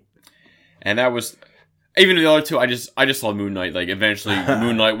Moon Knight. And that was, even the other two, I just saw Moon Knight. Eventually,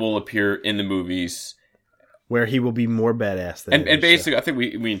 Moon Knight will appear in the movies. Where he will be more badass than And basically, I think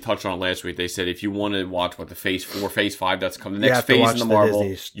we touched on it last week. They said if you want to watch the Phase 4, Phase 5 that's coming, the next phase in the Marvel,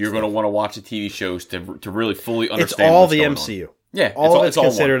 you're going to want to watch the TV shows to really fully understand it's all what's the going MCU. On. Yeah, all of it's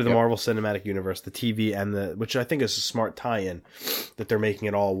considered the Marvel Cinematic Universe, the TV, and which I think is a smart tie-in that they're making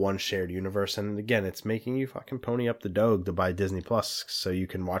it all one shared universe. And again, it's making you fucking pony up the dough to buy Disney Plus so you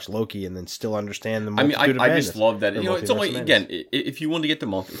can watch Loki and then still understand the multitude of I just love that. It's only if you want to get the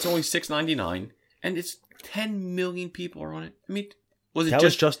month, it's only $6.99, and it's 10 million people are on it. Was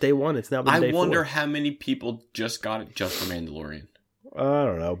just day one? It's now been day 4. I wonder how many people just got it just for Mandalorian. I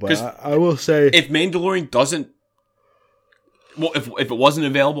don't know, but I will say if Mandalorian doesn't. Well, if it wasn't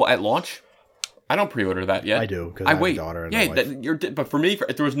available at launch, I don't pre-order that yet. I do because I wait. Have a daughter and but for me,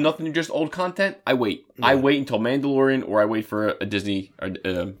 if there was nothing, just old content, I wait. Yeah. I wait until Mandalorian, or I wait for a Disney or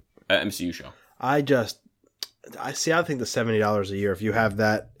MCU show. I think the $70 a year, if you have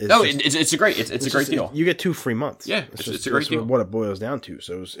that, it's a great deal. You get 2 free months. Yeah, it's a great deal. What it boils down to.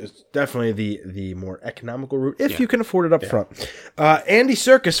 So it's definitely the more economical route if you can afford it up front. Andy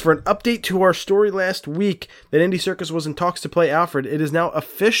Serkis, for an update to our story last week that Andy Serkis was in talks to play Alfred. It is now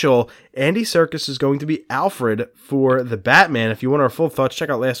official. Andy Serkis is going to be Alfred for the Batman. If you want our full thoughts,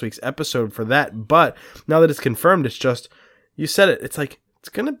 check out last week's episode for that. But now that it's confirmed, it's just you said it. It's it's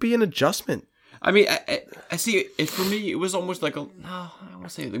going to be an adjustment. I see it. For me, it was almost I want to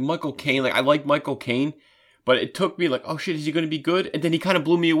say Michael Caine. I like Michael Caine, but it took me oh shit, is he going to be good? And then he kind of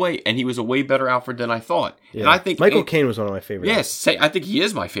blew me away, and he was a way better Alfred than I thought. Yeah. And I think Michael Caine was one of my favorites. Yes, I think he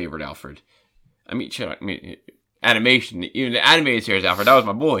is my favorite Alfred. Animation, even the animated series Alfred, that was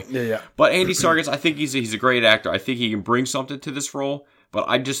my boy. Yeah. But Andy Serkis, I think he's a great actor. I think he can bring something to this role, but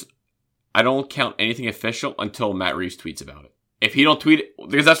I don't count anything official until Matt Reeves tweets about it. If he don't tweet it,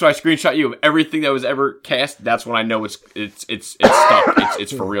 because that's why I screenshot you of everything that was ever cast. That's when I know it's stuck.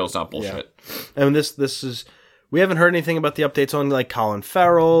 It's for real. It's not bullshit. Yeah. And this is we haven't heard anything about the updates on Colin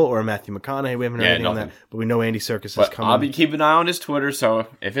Farrell or Matthew McConaughey. We haven't heard anything on that, but we know Andy Serkis is coming. I'll be keeping an eye on his Twitter, so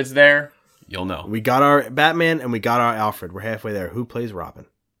if it's there, you'll know. We got our Batman and we got our Alfred. We're halfway there. Who plays Robin?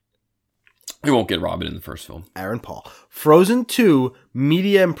 We won't get Robin in the first film. Aaron Paul. Frozen 2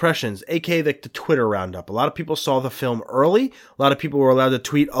 media impressions, aka the Twitter roundup. A lot of people saw the film early. A lot of people were allowed to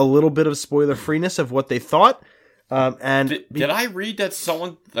tweet a little bit of spoiler freeness of what they thought. Did I read that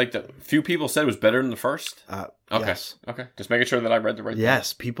someone the few people said it was better than the first? Okay, yes. Okay, just making sure that I read the right.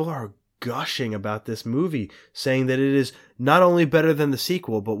 Yes, people are gushing about this movie, saying that it is not only better than the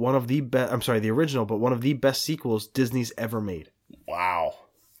sequel, but the original, but one of the best sequels Disney's ever made. Wow.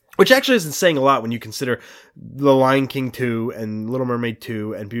 Which actually isn't saying a lot when you consider The Lion King 2 and Little Mermaid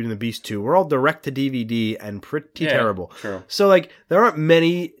 2 and Beauty and the Beast 2 were all direct to DVD and pretty terrible. True. So like there aren't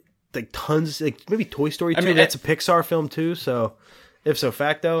many, like tons, like maybe Toy Story 2, that's a Pixar film too, so if so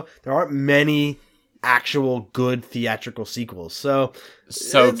facto, there aren't many actual good theatrical sequels. So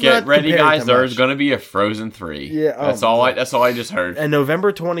get ready, guys. There's going to be a Frozen 3. Yeah, that's all I just heard. And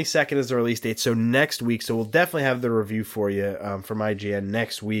November 22nd is the release date. So next week, so we'll definitely have the review for you from IGN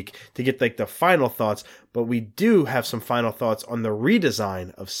next week to get like the final thoughts. But we do have some final thoughts on the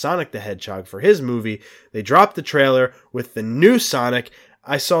redesign of Sonic the Hedgehog for his movie. They dropped the trailer with the new Sonic.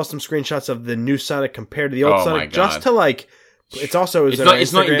 I saw some screenshots of the new Sonic compared to the old Sonic, just to like. It's also it's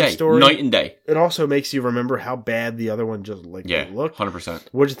night and day. Story. Night and day. It also makes you remember how bad the other one just looked. 100%.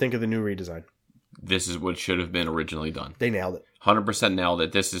 What did you think of the new redesign? This is what should have been originally done. They nailed it. 100% nailed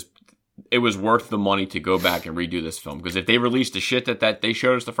it. It was worth the money to go back and redo this film, because if they released the shit that they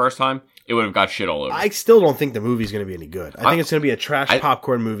showed us the first time, it would have got shit all over. I still don't think the movie's going to be any good. I think it's going to be a trash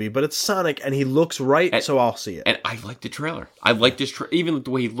popcorn movie, but it's Sonic and he looks right, so I'll see it. And I like the trailer. I like this even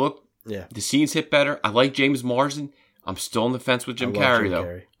the way he looked. Yeah, the scenes hit better. I like James Marsden. I'm still on the fence with Jim Carrey,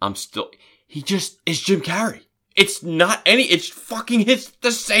 though. He just is Jim Carrey. It's fucking hits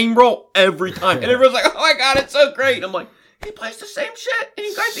the same role every time. And everyone's like, oh my God, it's so great. And I'm like, he plays the same shit and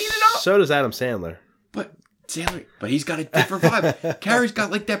you guys eat it up. So does Adam Sandler. But he's got a different vibe. Carrey's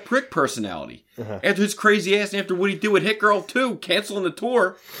got like that prick personality. After his crazy ass and after what he did with Hit Girl 2, canceling the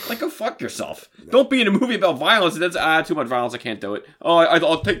tour, like, go fuck yourself. Don't be in a movie about violence and that's, too much violence, I can't do it. Oh,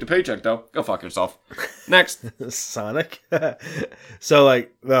 I'll take the paycheck, though. Go fuck yourself. Next. Sonic? So,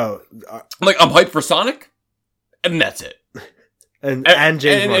 like, no. I'm hyped for Sonic, and that's it. And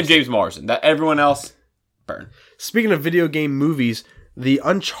James Marsden. That everyone else, burn. Speaking of video game movies, the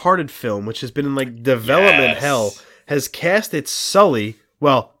Uncharted film, which has been in like development hell, has cast its Sully.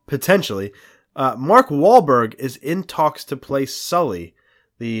 Well, potentially. Mark Wahlberg is in talks to play Sully,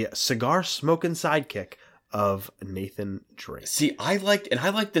 the cigar-smoking sidekick of Nathan Drake. See, I liked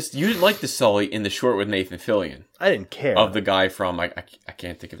this. You didn't like the Sully in the short with Nathan Fillion. I didn't care. Of the guy from I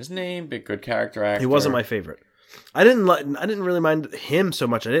can't think of his name. Big good character actor. He wasn't my favorite. I didn't really mind him so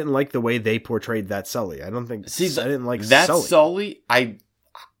much. I didn't like the way they portrayed that Sully. I didn't like that Sully.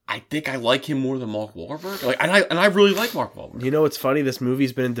 I think I like him more than Mark Wahlberg. And I really like Mark Wahlberg. You know what's funny? This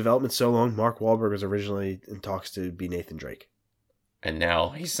movie's been in development so long. Mark Wahlberg was originally in talks to be Nathan Drake, and now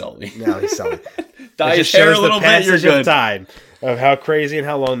he's Sully. Dye his hair a little bit. You're good. Time of how crazy and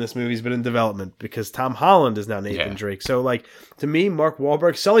how long this movie's been in development, because Tom Holland is now Nathan Drake. So, like, to me, Mark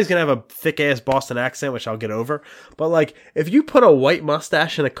Wahlberg, Sully's gonna have a thick ass Boston accent, which I'll get over. But like, if you put a white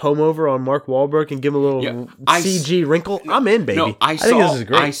mustache and a comb over on Mark Wahlberg and give him a little CG wrinkle, I'm in, baby. No, I think this is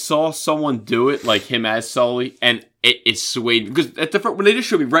great. I saw someone do it, like him as Sully, and it swayed, because when they just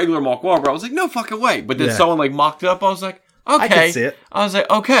showed me regular Mark Wahlberg, I was like, no fucking way. But then someone like mocked it up. I was like, okay. I can see it. I was like,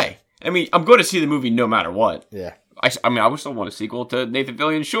 okay. I mean, I'm going to see the movie no matter what. Yeah. I mean, I still want a sequel to Nathan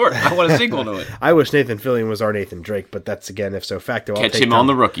Fillion's short. I want a sequel to it. I wish Nathan Fillion was our Nathan Drake, but that's, again, if so facto. Catch him on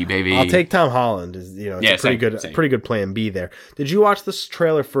the rookie, baby. I'll take Tom Holland. It's a pretty good plan B there. Did you watch this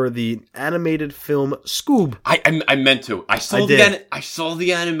trailer for the animated film Scoob? I meant to. I saw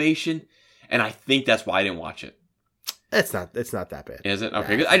the animation, and I think that's why I didn't watch it. It's not that bad. Is it?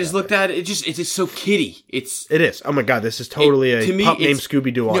 Okay. I just looked at it. It's just so kiddie. It is. Oh my God, this is totally a pup named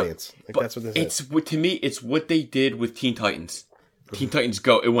Scooby-Doo audience. That's what this is. To me, it's what they did with Teen Titans. Teen Titans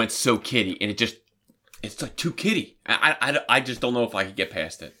Go, it went so kiddie, and it's like too kiddie. I just don't know if I could get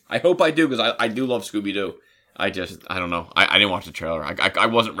past it. I hope I do, because I do love Scooby-Doo. I don't know. I didn't watch the trailer. I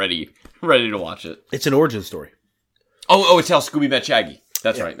wasn't ready to watch it. It's an origin story. Oh, it's how Scooby met Shaggy.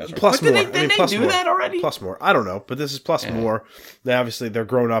 That's right. Plus more. Did they do that already? Plus more. I don't know, but this is plus more. They obviously they're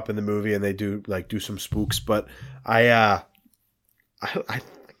grown up in the movie and they do some spooks, but I think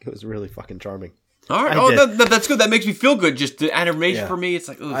it was really fucking charming. All right. That's good. That makes me feel good. Just the animation for me, it's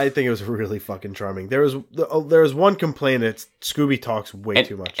like, ugh. I think it was really fucking charming. There was one complaint. It's Scooby talks way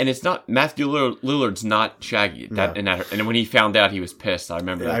too much, and it's not Matthew Lillard's not Shaggy. And when he found out, he was pissed. I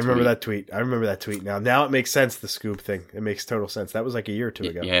remember that. I remember that tweet. Now it makes sense. The Scoob thing. It makes total sense. That was like a year or two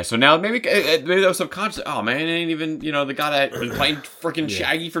ago. Yeah. So now maybe that was subconscious. Oh man, it ain't even the guy that was playing freaking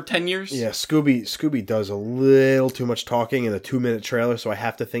Shaggy for 10 years. Yeah. Scooby does a little too much talking in a 2-minute trailer, so I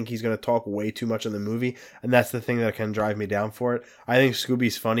have to think he's going to talk way too much in the movie, and that's the thing that can drive me down for it. I think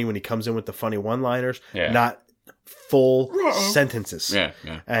Scooby's funny when he comes in with the funny one-liners, not full sentences. Yeah.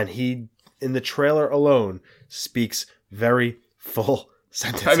 And he, in the trailer alone, speaks very full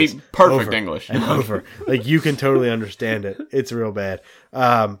sentences. I mean, perfect over English. and over. Like, you can totally understand it. It's real bad.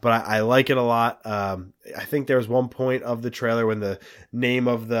 But I like it a lot. I think there was one point of the trailer when the name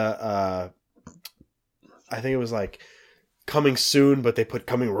of the, I think it was like coming soon, but they put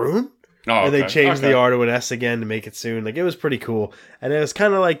coming roon. Oh, and they okay. changed Okay. the R to an S again to make it soon. Like, it was pretty cool. And it was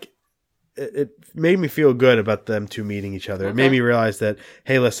kind of like, it made me feel good about them two meeting each other. It made me realize that,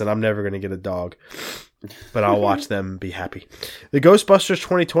 hey, listen, I'm never going to get a dog, but I'll watch them be happy. The Ghostbusters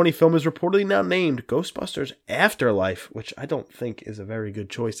 2020 film is reportedly now named Ghostbusters Afterlife, which I don't think is a very good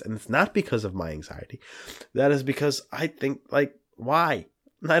choice. And it's not because of my anxiety. That is because I think, like, why?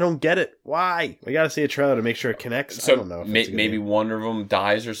 I don't get it. Why? We got to see a trailer to make sure it connects. So I don't know. If it's a good maybe name. one of them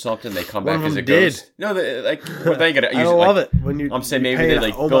dies or something. They come One back of as a them did. ghost. No, like well, they gotta use I don't like, love it when you. I'm saying you maybe pay they an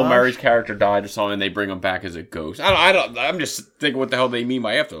like Bill homage. Murray's character died or something, and they bring him back as a ghost. I don't. I'm just thinking what the hell they mean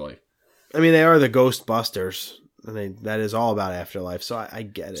by afterlife. I mean, they are the Ghostbusters, and that is all about afterlife. So I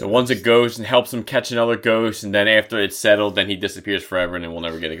get it. So one's a ghost and helps him catch another ghost, and then after it's settled, then he disappears forever, and then we'll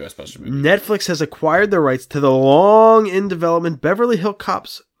never get a Ghostbusters movie. Netflix has acquired the rights to the long in development Beverly Hills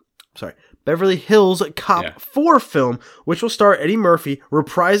Cop 4 film, which will star Eddie Murphy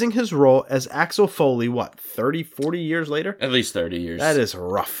reprising his role as Axel Foley, 30, 40 years later? At least 30 years. That is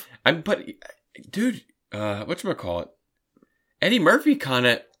rough. Dude, whatchamacallit? Eddie Murphy kind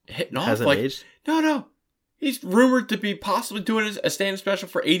of hitting off. Hasn't aged? No. He's rumored to be possibly doing a stand-up special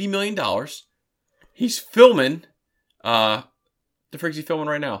for $80 million. He's filming, the frig's he filming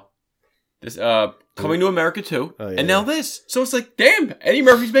right now? This, Coming to America 2. Oh, yeah, and now this. So it's like, damn, Eddie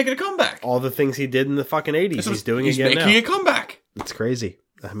Murphy's making a comeback. All the things he did in the fucking 80s, he's doing he's again now. making a comeback. It's crazy.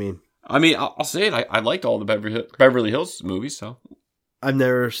 I mean, I'll say it. I liked all the Beverly Hills movies, so. I've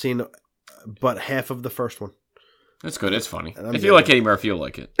never seen but half of the first one. It's good. It's funny. I'm If you good. like Eddie Murphy, you'll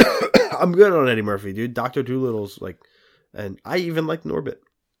like it. I'm good on Eddie Murphy, dude. Dr. Doolittle's like, and I even like Norbit.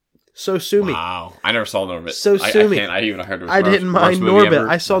 So sue me. Wow. I never saw Norbit. So sue me. I even heard it was I the didn't worst mind movie Norbit. ever.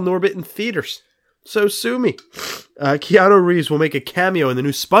 I saw Norbit in theaters. So sue me. Keanu Reeves will make a cameo in the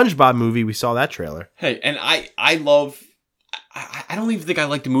new SpongeBob movie. We saw that trailer. Hey, and I love... I don't even think I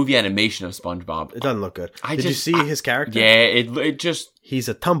like the movie animation of SpongeBob. It doesn't look good. Did you just- see his character? Yeah, it just... He's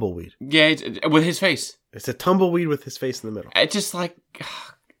a tumbleweed. Yeah, with his face. It's a tumbleweed with his face in the middle. It just like...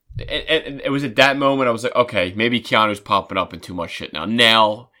 It was at that moment I was like, okay, maybe Keanu's popping up in too much shit now.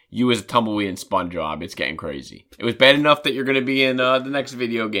 Now, you as a tumbleweed in SpongeBob, it's getting crazy. It was bad enough that you're going to be in the next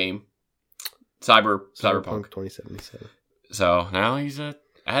video game. Cyberpunk. 2077. So now he's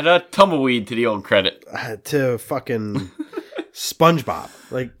add a tumbleweed to the old credit. To fucking SpongeBob.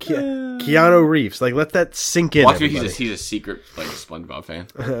 Like, Keanu Reeves. Like, let that sink in, Watch me, everybody. he's a secret like SpongeBob fan.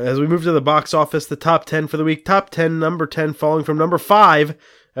 As we move to the box office, the top 10 for the week. Top 10, number 10 falling from number 5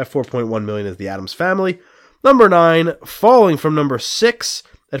 at 4.1 million is The Addams Family. Number 9 falling from number 6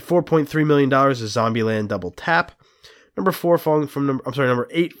 at $4.3 million is Zombieland Double Tap. Number 8 falling from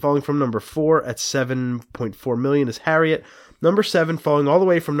number 4 at 7.4 million is Harriet. Number 7 falling all the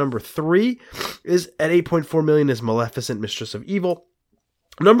way from number 3 is at 8.4 million is Maleficent, Mistress of Evil.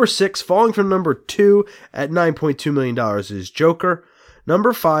 Number 6 falling from number 2 at $9.2 million is Joker.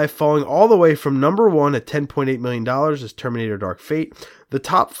 Number 5 falling all the way from number 1 at $10.8 million is Terminator Dark Fate. The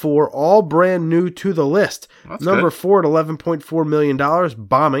top 4 all brand new to the list. That's number good. 4 at $11.4 million,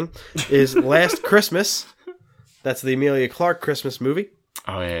 bombing, is Last Christmas. That's the Emilia Clarke Christmas movie.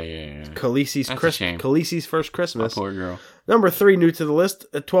 Oh, yeah. Khaleesi's That's a shame. Khaleesi's first Christmas. Poor girl. Number 3 new to the list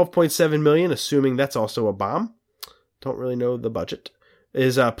at $12.7 million, assuming that's also a bomb. Don't really know the budget.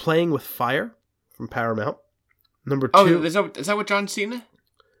 Is Playing with Fire from Paramount. Number 2. Oh, is that what John Cena?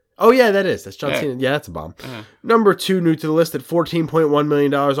 Oh, yeah, that is. That's John Yeah. Cena. Yeah, that's a bomb. Yeah. Number 2 new to the list at $14.1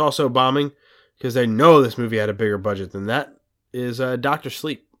 million, also bombing, because they know this movie had a bigger budget than that, is Dr.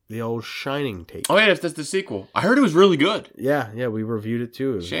 Sleep, the old Shining take. Oh, yeah, that's the sequel. I heard it was really good. Yeah, we reviewed it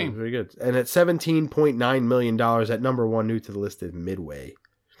too. It was Shame. very good. And at $17.9 million, at number 1 new to the list is Midway,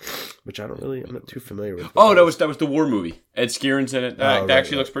 which I'm not too familiar with. Oh, that was the war movie. Ed Skieran's in it. That right,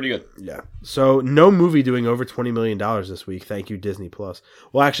 actually right. looks pretty good. Yeah. So no movie doing over $20 million this week. Thank you, Disney Plus.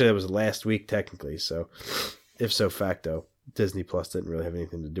 Well, actually, that was last week technically. So if so facto, Disney Plus didn't really have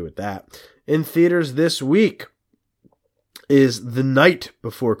anything to do with that. In theaters this week is The Night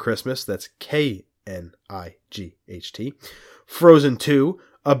Before Christmas. That's Knight. Frozen 2,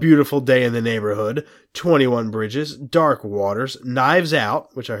 A Beautiful Day in the Neighborhood, 21 Bridges, Dark Waters, Knives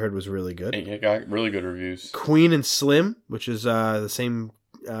Out, which I heard was really good. It got really good reviews. Queen and Slim, which is the same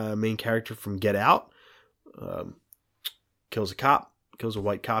main character from Get Out, kills a cop, kills a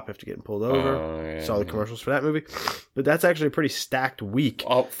white cop after getting pulled over. Yeah, Saw the commercials for that movie. But that's actually a pretty stacked week.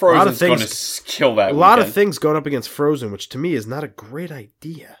 Oh, Frozen's going to kill that A lot of things going up against Frozen, which to me is not a great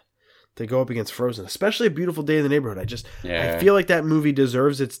idea to go up against Frozen, especially A Beautiful Day in the Neighborhood. I feel like that movie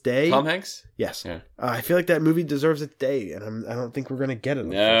deserves its day. Tom Hanks? Yes. Yeah. I feel like that movie deserves its day, and I don't think we're going to get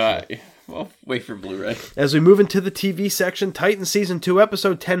it. Well, wait for Blu-ray. As we move into the TV section, Titan Season 2,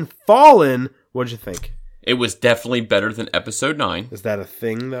 Episode 10, Fallen. What'd you think? It was definitely better than Episode 9. Is that a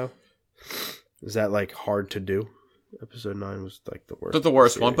thing, though? Is that, like, hard to do? Episode 9 was, like, the worst. But the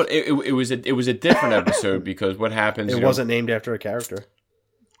worst one, but it was a different episode because what happens... It wasn't named after a character.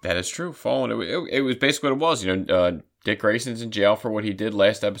 That is true. Fallen. It was basically what it was. Dick Grayson's in jail for what he did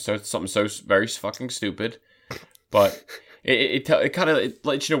last episode. Something so very fucking stupid. But it kind of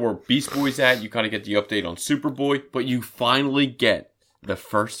lets you know where Beast Boy's at. You kind of get the update on Superboy, but you finally get the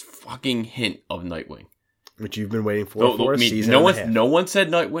first fucking hint of Nightwing, which you've been waiting for a season. No one said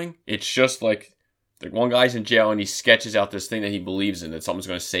Nightwing. It's just like one guy's in jail and he sketches out this thing that he believes in that someone's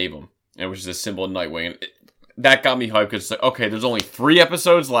going to save him, and which is a symbol of Nightwing. And that got me hyped because it's like, okay, there's only 3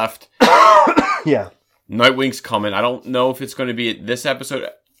 episodes left. Yeah. Nightwing's coming. I don't know if it's going to be this episode.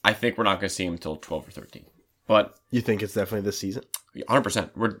 I think we're not going to see him until 12 or 13. But you think it's definitely this season? 100%.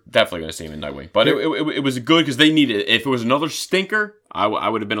 We're definitely going to see him in Nightwing. But it was good because they needed it. If it was another stinker, I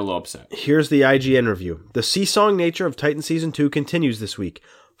would have been a little upset. Here's the IGN review. The seesawing nature of Titan Season 2 continues this week.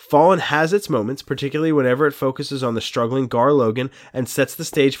 Fallen has its moments, particularly whenever it focuses on the struggling Gar Logan and sets the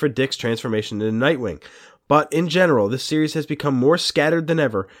stage for Dick's transformation into Nightwing. But in general, this series has become more scattered than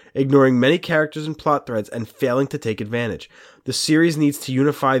ever, ignoring many characters and plot threads and failing to take advantage. The series needs to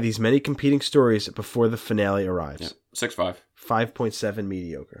unify these many competing stories before the finale arrives. Yeah, 6.5. 5.7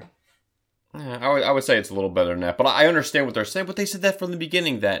 mediocre. Yeah, I would say it's a little better than that, but I understand what they're saying. But they said that from the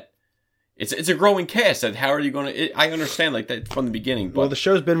beginning that it's a growing cast. That how are you going to? I understand like that from the beginning. But, well, the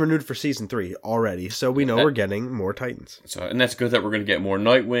show's been renewed for season 3 already, so we know we're getting more Titans. So, and that's good that we're going to get more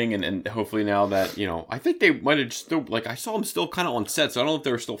Nightwing, and hopefully now that I think they might have still I saw them still kind of on set, so I don't know if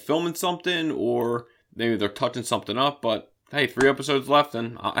they were still filming something or maybe they're touching something up, but. Hey, 3 episodes left,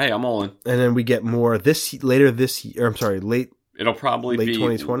 and hey, I'm all in. And then we get more late. It'll probably late be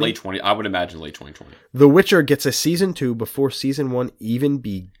 2020? late 20. I would imagine late 2020. The Witcher gets a season 2 before season 1 even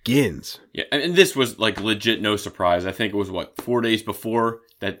begins. Yeah, and this was like legit no surprise. I think it was 4 days before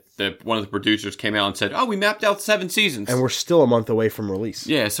that one of the producers came out and said, "Oh, we mapped out 7 seasons, and we're still a month away from release."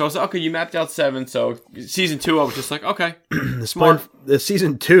 Yeah, so I was like, "Okay, you mapped out 7, so season 2." I was just like, "Okay, smart." The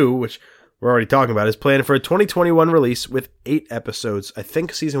season 2, which we're already talking about, is planned for a 2021 release with 8 episodes. I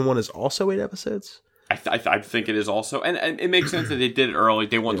think season 1 is also 8 episodes. I think it is also, and it makes sense that they did it early.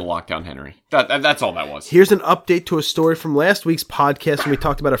 They wanted to lock down Henry. That's all that was. Here's an update to a story from last week's podcast when we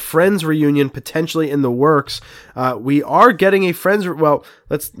talked about a Friends reunion potentially in the works. We are getting a Friends. Well,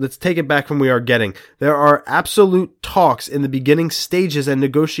 let's take it back from we are getting. There are absolute talks in the beginning stages and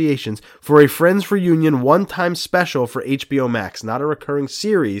negotiations for a Friends reunion one-time special for HBO Max, not a recurring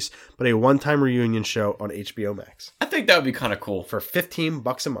series, but a one-time reunion show on HBO Max. I think that would be kind of cool for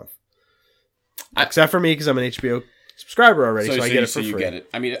 $15 a month. Except for me, because I'm an HBO subscriber already, so I get it for free. You get it.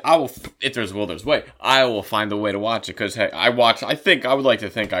 I mean, I will. If there's will, there's way. I will find a way to watch it because I would like to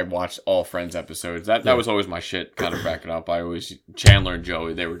think I watched all Friends episodes. That was always my shit. Kind of backing up. Chandler and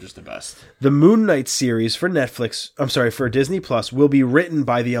Joey. They were just the best. The Moon Knight series for for Disney Plus will be written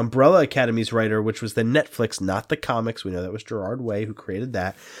by the Umbrella Academy's writer, which was the Netflix, not the comics. We know that was Gerard Way who created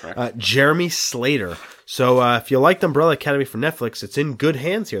that. Jeremy Slater. So if you liked Umbrella Academy from Netflix, it's in good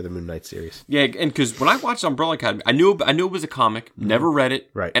hands here, the Moon Knight series. Yeah, and because when I watched Umbrella Academy, I knew it was a comic, never read it.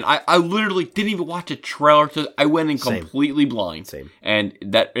 Right. And I literally didn't even watch a trailer. I went in completely blind. Same. And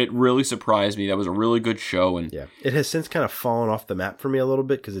that it really surprised me. That was a really good show. And yeah, it has since kind of fallen off the map for me a little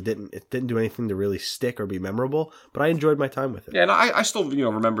bit because it didn't do anything to really stick or be memorable, but I enjoyed my time with it. Yeah, and I still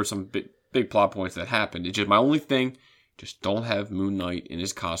remember some big plot points that happened. It's just my only thing. Just don't have Moon Knight in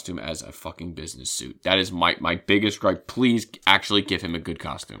his costume as a fucking business suit. That is my biggest gripe. Please actually give him a good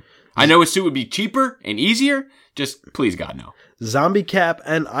costume. I know his suit would be cheaper and easier. Just please, God, no. Zombie Cap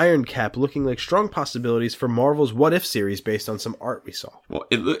and Iron Cap looking like strong possibilities for Marvel's What If series based on some art we saw. Well,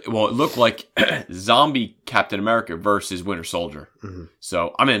 it looked like Zombie Captain America versus Winter Soldier. Mm-hmm.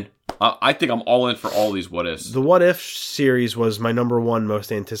 So I'm in. I think I'm all in for all these What Ifs. The What If series was my number 1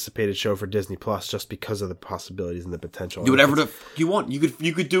 most anticipated show for Disney Plus, just because of the possibilities and the potential. Do whatever you want. You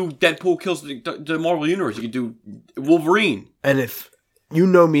could do Deadpool kills the Marvel Universe. You could do Wolverine. And if you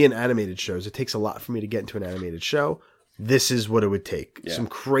know me in animated shows, it takes a lot for me to get into an animated show. This is what it would take. Yeah. Some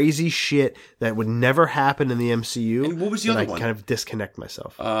crazy shit that would never happen in the MCU. And what was the other one? Kind of disconnect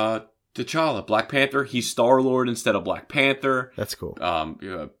myself. T'Challa, Black Panther. He's Star-Lord instead of Black Panther. That's cool.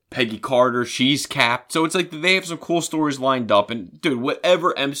 Peggy Carter, she's Cap. So it's like they have some cool stories lined up. And dude,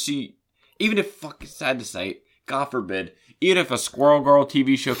 whatever MC, even if fucking sad to say it, God forbid, even if a Squirrel Girl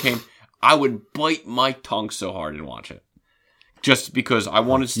TV show came, I would bite my tongue so hard and watch it. Just because I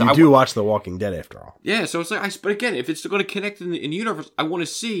wanted to. You do watch The Walking Dead after all. Yeah, so it's like, but again, if it's going to connect in the universe, I want to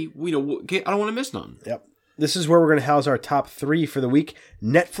see, I don't want to miss none. Yep. This is where we're going to house our top 3 for the week.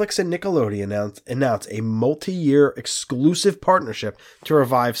 Netflix and Nickelodeon announce a multi-year exclusive partnership to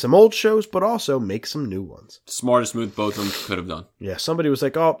revive some old shows, but also make some new ones. Smartest move both of them could have done. Yeah, somebody was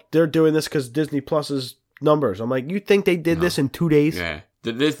like, oh, they're doing this because Disney Plus's numbers. I'm like, you think they did this in 2 days? Yeah.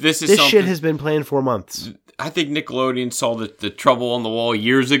 This shit has been planned for months. I think Nickelodeon saw the trouble on the wall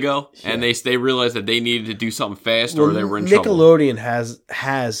years ago, and they realized that they needed to do something fast, or they were in trouble. Nickelodeon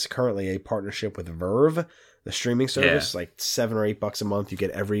has currently a partnership with Verve, the streaming service, like $7 or $8 a month. You get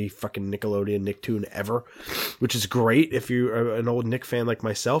every fucking Nickelodeon Nicktoon ever, which is great if you're an old Nick fan like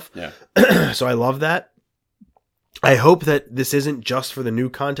myself. Yeah. So I love that. I hope that this isn't just for the new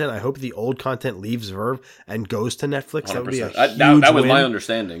content. I hope the old content leaves Verve and goes to Netflix. 100%. That would be a huge that was win. my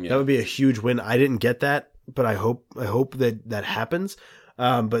understanding. Yeah. That would be a huge win. I didn't get that, but I hope that happens.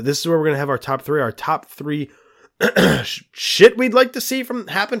 But this is where we're going to have our top 3. Our top 3 shit we'd like to see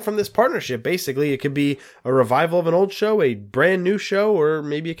happen from this partnership. Basically, it could be a revival of an old show, a brand new show, or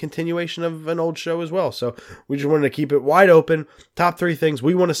maybe a continuation of an old show as well. So we just wanted to keep it wide open. Top 3 things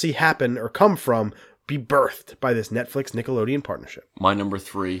we want to see happen or come from, be birthed by this Netflix Nickelodeon partnership. My number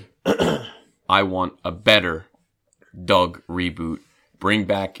 3, I want a better Doug reboot. Bring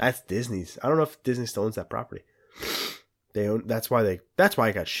back. That's Disney's. I don't know if Disney still owns that property. They own. That's why it got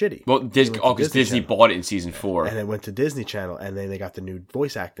shitty. Well, because Disney bought it in season 4, and it went to Disney Channel, and then they got the new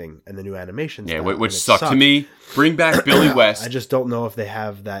voice acting and the new animation. Yeah, style, which sucked to me. Bring back Billy West. I just don't know if they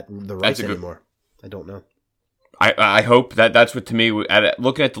have the rights anymore. I don't know. I hope that's what, to me,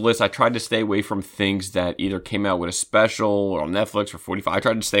 looking at the list, I tried to stay away from things that either came out with a special or on Netflix or 45. I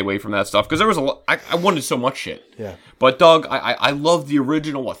tried to stay away from that stuff because there was I wanted so much shit. Yeah. But Doug, I love the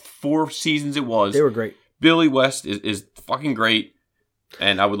original, 4 seasons it was. They were great. Billy West is fucking great,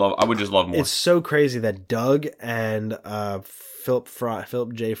 and I would just love more. It's so crazy that Doug and Philip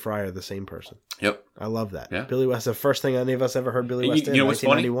J. Fry are the same person. Yep. I love that. Yeah. Billy West, the first thing any of us ever heard Billy West in, you know what's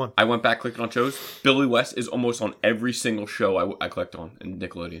funny? 1991. I went back clicking on shows. Billy West is almost on every single show I clicked on in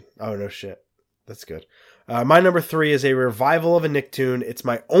Nickelodeon. Oh, no shit. That's good. My number 3 is a revival of a Nicktoon. It's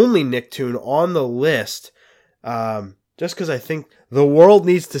my only Nicktoon on the list, just because I think the world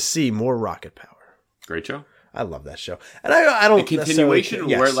needs to see more Rocket Power. Great show. I love that show. And I don't... A continuation of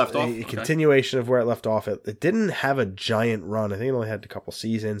where it left off? A continuation of where it left off. It didn't have a giant run. I think it only had a couple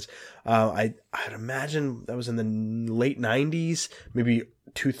seasons. I'd imagine that was in the late 90s, maybe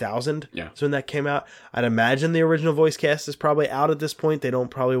 2000. Yeah. So when that came out, I'd imagine the original voice cast is probably out at this point. They don't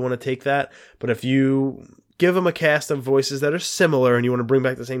probably want to take that. But if you give them a cast of voices that are similar and you want to bring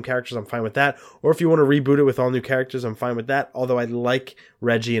back the same characters, I'm fine with that. Or if you want to reboot it with all new characters, I'm fine with that. Although I like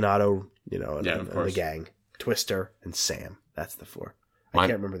Reggie and Otto, and the gang. Twister and Sam. That's the 4. I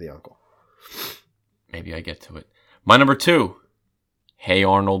can't remember the uncle. Maybe I get to it. My number 2, Hey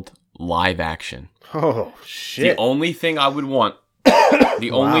Arnold live action. Oh, shit. The only thing I would want,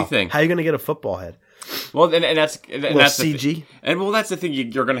 only thing. How are you going to get a football head? Well, and that's CG? That's the thing.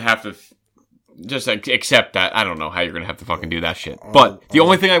 You're going to have to just accept that. I don't know how you're going to have to fucking do that shit. But the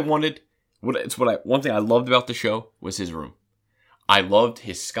only thing I wanted, one thing I loved about the show was his room. I loved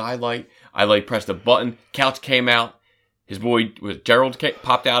his skylight. I pressed a button. Couch came out. His boy Gerald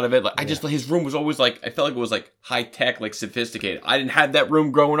popped out of it. His room was always I felt like it was high tech, sophisticated. I didn't have that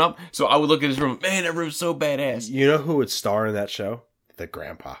room growing up, so I would look at his room. Man, that room's so badass. You know who would star in that show? The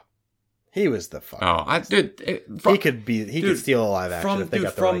grandpa. He was the fucking. Oh, he could steal a live action if they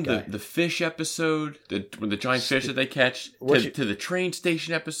got the right guy. The fish episode, the giant fish that they catch, to the train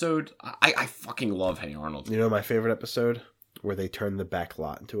station episode. I fucking love Hey Arnold. You know my favorite episode? Where they turn the back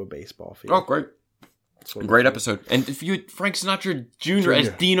lot into a baseball field. Oh, great. Great episode. And if you had Frank Sinatra Jr. as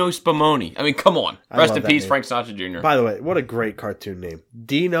Dino Spumoni. I mean, come on. Rest in peace, Frank Sinatra Jr. By the way, what a great cartoon name.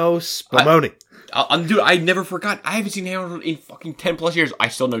 Dino Spumoni. Dude, I never forgot. I haven't seen Hey Arnold in fucking 10 plus years. I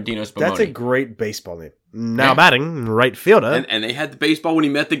still know Dino Spumoni. That's a great baseball name. Now batting, right fielder. And they had the baseball when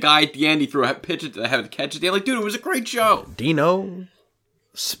he met the guy at the end. He threw a pitch at the catch at the end. Dude, it was a great show. Dino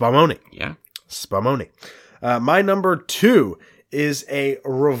Spumoni. Yeah. Spumoni. My number 2 is a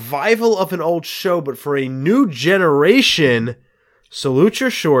revival of an old show, but for a new generation Salute Your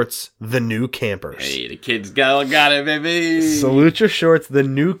Shorts, the new campers. Hey, the kids got it, baby. Salute Your Shorts, the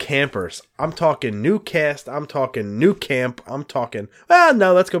new campers. I'm talking new cast. I'm talking new camp. I'm talking. Well,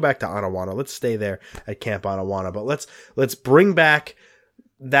 no, let's go back to Anawana. Let's stay there at Camp Anawana. But let's bring back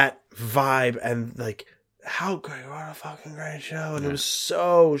that vibe and like how great! What a fucking great show! And it was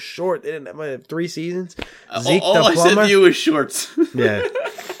so short. They didn't have 3 seasons. Zeke all the I said plumber. to you was shorts. Yeah.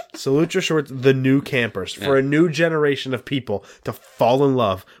 Salute Your Shorts, the new campers, for a new generation of people to fall in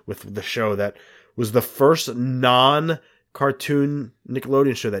love with the show that was the first non-cartoon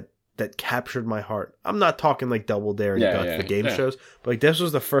Nickelodeon show that captured my heart. I'm not talking like Double Dare and Guts, the game shows, but like this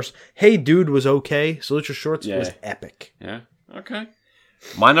was the first. Hey Dude was okay. Salute Your Shorts was epic. Yeah. Okay.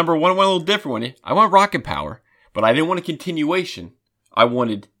 My number one went a little different one. I want Rocket Power, but I didn't want a continuation. I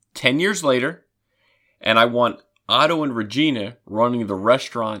wanted 10 years later, and I want Otto and Regina running the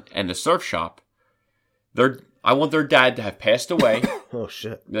restaurant and the surf shop. I want their dad to have passed away. Oh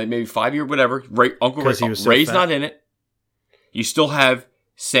shit! Maybe 5 years, whatever. Uncle Ray, he was so Ray's fat. not in it. You still have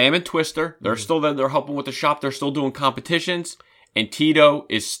Sam and Twister. They're still there. They're helping with the shop. They're still doing competitions. And Tito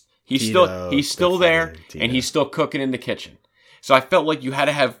is he's still there, Tito. and he's still cooking in the kitchen. So I felt like you had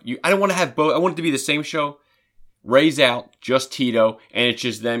to have I don't want to have both. I want it to be the same show. Ray's out, just Tito, and it's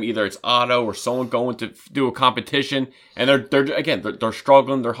just them. Either it's Otto or someone going to do a competition, and they're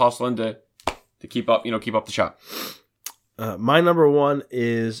struggling, they're hustling to keep up the shop. My number one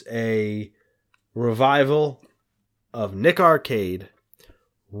is a revival of Nick Arcade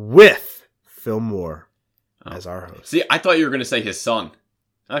with Phil Moore as our host. See, I thought you were going to say his son.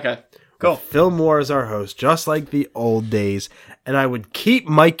 Okay, cool. Phil Moore as our host, just like the old days, and I would keep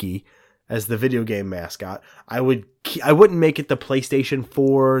Mikey as the video game mascot. I wouldn't make it the PlayStation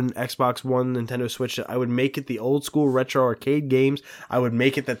 4 and Xbox One, Nintendo Switch. I would make it the old school retro arcade games. I would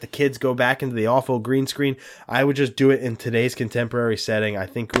make it that the kids go back into the awful green screen. I would just do it in today's contemporary setting. I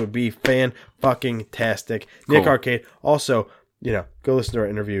think it would be fan-fucking-tastic. Cool. Nick Arcade. Also, go listen to our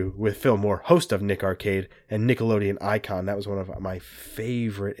interview with Phil Moore, host of Nick Arcade and Nickelodeon Icon. That was one of my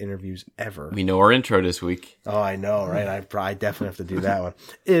favorite interviews ever. We know our intro this week. Oh, I know, right? I definitely have to do that one.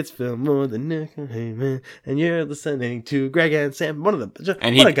 It's Phil Moore, the Nick, hey man, and you're listening to Greg and Sam. What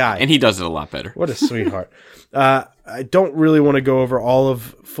a guy. And he does it a lot better. What a sweetheart. I don't really want to go over all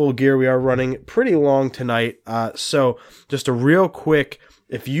of Full Gear. We are running pretty long tonight. So just a real quick,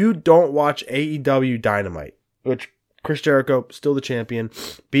 if you don't watch AEW Dynamite, which Chris Jericho, still the champion,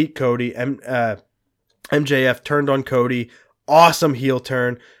 beat Cody. MJF turned on Cody. Awesome heel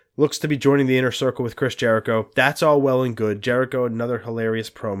turn. Looks to be joining the Inner Circle with Chris Jericho. That's all well and good. Jericho, another hilarious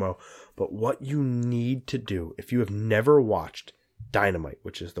promo. But what you need to do, if you have never watched Dynamite,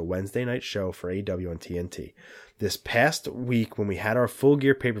 which is the Wednesday night show for AEW on TNT, this past week when we had our Full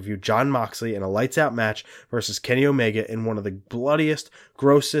Gear pay-per-view, Jon Moxley in a lights-out match versus Kenny Omega in one of the bloodiest,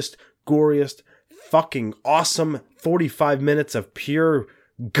 grossest, goriest, fucking awesome 45 minutes of pure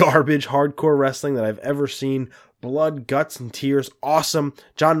garbage hardcore wrestling that I've ever seen. Blood, guts, and tears. Awesome.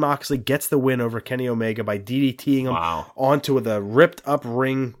 Jon Moxley gets the win over Kenny Omega by DDTing him onto the ripped up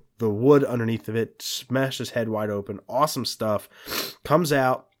ring, the wood underneath of it, smashed his head wide open. Awesome stuff. Comes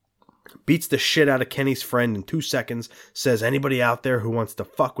out, beats the shit out of Kenny's friend in 2 seconds, says, anybody out there who wants to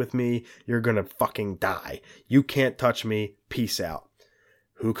fuck with me, you're gonna fucking die. You can't touch me. Peace out.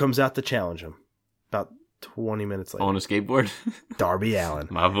 Who comes out to challenge him? About 20 minutes later. On a skateboard? Darby Allin.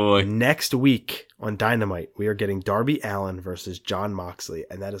 My boy. Next week on Dynamite, we are getting Darby Allin versus Jon Moxley,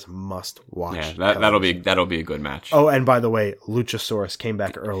 and that is must watch. Yeah, that'll be a good match. Oh, and by the way, Luchasaurus came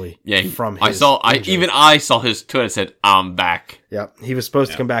back early. Yeah, from his injury. I saw his tweet that said, I'm back. Yeah, he was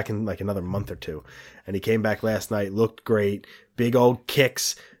supposed to come back in like another month or two, and he came back last night, looked great, big old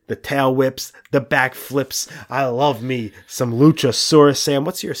kicks, the tail whips, the back flips. I love me some Luchasaurus. Sam,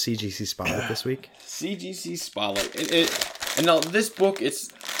 what's your CGC spotlight this week? CGC Spotlight. And now this book,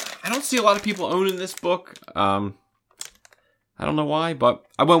 I don't see a lot of people owning this book. I don't know why, but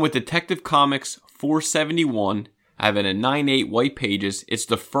I went with Detective Comics 471. I have it in 9/8 white pages. It's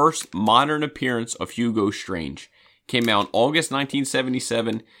the first modern appearance of Hugo Strange. Came out in August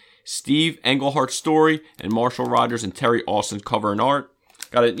 1977. Steve Englehart's story and Marshall Rogers and Terry Austin's cover and art.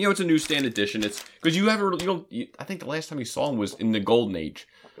 Got it. It's a newsstand edition. It's because I think the last time you saw him was in the Golden Age.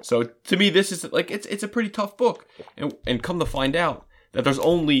 So to me, this is like it's a pretty tough book, and come to find out that there's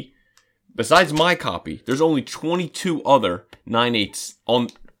only, besides my copy, there's only 22 other 9/8 on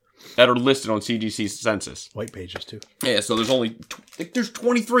that are listed on CGC's census. White pages too. Yeah, so there's only there's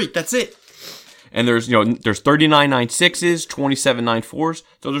 23. That's it. And there's 39 9/6s, 27 9/4s.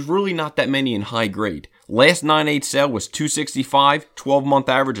 So there's really not that many in high grade. Last 9/8 sale was $265. 12-month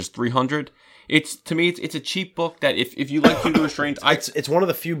average is $300. to me it's a cheap book that if you like Hugo Strange, it's one of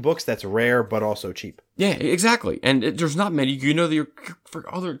the few books that's rare but also cheap. Yeah, exactly. And there's not many. You know, there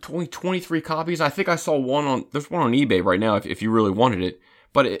for other 23 copies. I think I saw there's one on eBay right now if you really wanted it.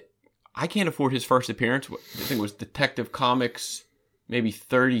 But I can't afford his first appearance. I think it was Detective Comics, maybe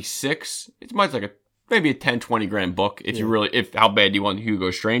 36. It's like maybe a 10, 20 grand book if how bad you want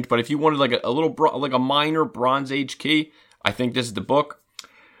Hugo Strange. But if you wanted like a little like a minor Bronze Age key, I think this is the book.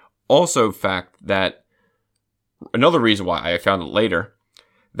 Also, fact that another reason why I found it later,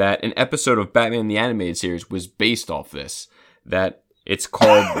 that an episode of Batman the Animated Series was based off this. That it's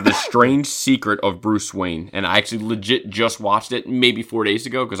called The Strange Secret of Bruce Wayne. And I actually legit just watched it maybe 4 days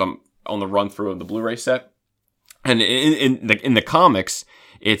ago because I'm on the run through of the Blu-ray set. And in the comics,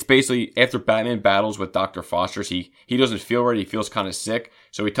 it's basically after Batman battles with Dr. Foster, he doesn't feel right. He feels kind of sick.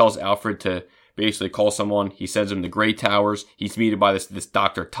 So he tells Alfred to basically call someone. He sends him to Grey Towers. He's meted by this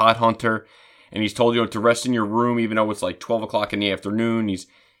Dr. Todd Hunter. And he's told you to rest in your room even though it's like 12 o'clock in the afternoon. He's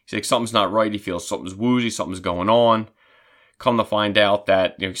like, something's not right. He feels something's woozy. Something's going on. Come to find out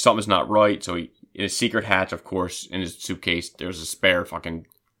that something's not right. So in his secret hatch, of course, in his suitcase, there's a spare fucking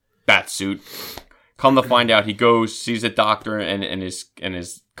bat suit. Come to find out, he goes, sees the doctor and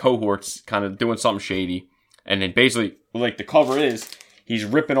his cohorts kind of doing something shady. And then basically, like the cover is, he's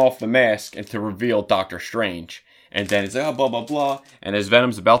ripping off the mask and to reveal Doctor Strange. And then it's blah, blah, blah. And as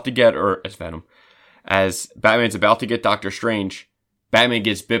Batman's about to get Doctor Strange, Batman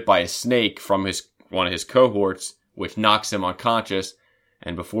gets bit by a snake from one of his cohorts, which knocks him unconscious.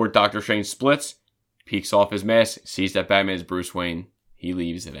 And before Doctor Strange splits, peeks off his mask, sees that Batman's Bruce Wayne. He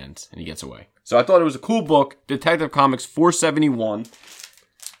leaves, it ends, and he gets away. So I thought it was a cool book. Detective Comics 471,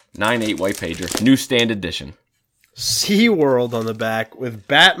 9.8 white pager, newsstand edition. SeaWorld on the back with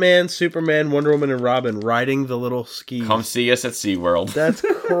Batman, Superman, Wonder Woman, and Robin riding the little skis. Come see us at SeaWorld. That's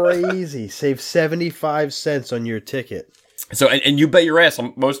crazy. Save 75 cents on your ticket. So, and you bet your ass,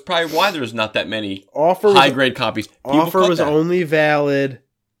 most probably why there's not that many high-grade copies. Offer was only valid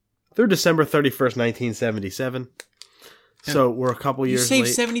through December 31st, 1977. So we're a couple years late. You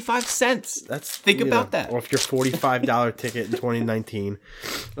saved 75 cents. Think about that. Off your $45 ticket in 2019.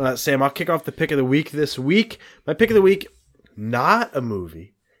 Sam, I'll kick off the pick of the week this week. My pick of the week, not a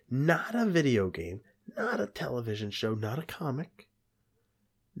movie, not a video game, not a television show, not a comic,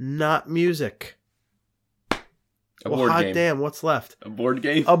 not music. Board game. Damn, what's left? A board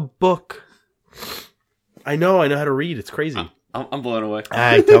game? A book. I know how to read. It's crazy. I'm blown away.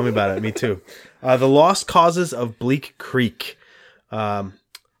 Tell me about it. Me too. The Lost Causes of Bleak Creek.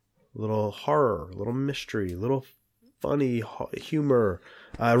 Little horror, little mystery, little funny humor.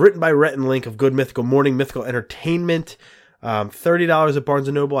 Written by Rhett and Link of Good Mythical Morning Mythical Entertainment. $30 at Barnes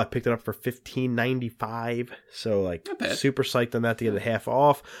 & Noble. I picked it up for $15.95. So super psyched on that to get it half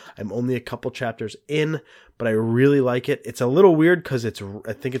off. I'm only a couple chapters in, but I really like it. It's a little weird because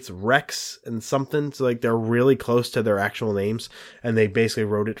I think it's Rex and something. So they're really close to their actual names, and they basically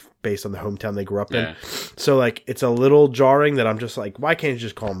wrote it based on the hometown they grew up in. So it's a little jarring that I'm just like, why can't you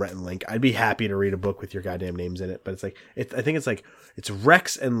just call them Rhett and Link? I'd be happy to read a book with your goddamn names in it, but I think it's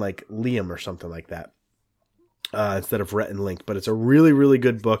Rex and Liam or something like that. Instead of Rhett and Link, but it's a really, really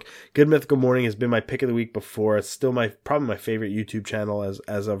good book. Good Mythical Morning has been my pick of the week before. It's still probably my favorite YouTube channel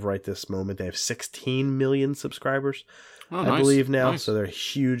as of right this moment. They have 16 million subscribers, I believe now. Nice. So they're a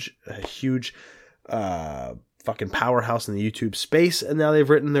huge fucking powerhouse in the YouTube space. And now they've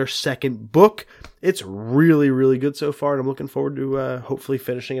written their second book. It's really, really good so far, and I'm looking forward to hopefully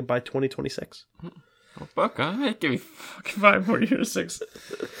finishing it by 2026. Oh, fuck, give me fucking 5 more years, 6.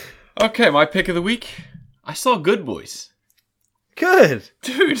 Okay, my pick of the week. I saw Good Boys. Good.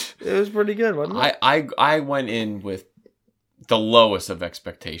 Dude. It was pretty good, wasn't it? I went in with the lowest of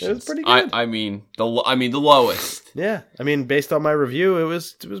expectations. It was pretty good. I mean the lowest. Yeah. I mean, based on my review, it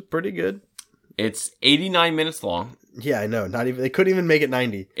was pretty good. It's 89 minutes long. Yeah, I know. They couldn't even make it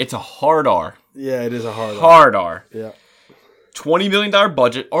 90. It's a hard R. Yeah, it is a hard R. Hard R. Yeah. $20 million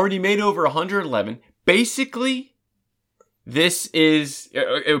budget, already made over 111. Basically, this is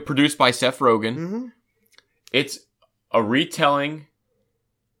produced by Seth Rogen. Mm-hmm. It's a retelling.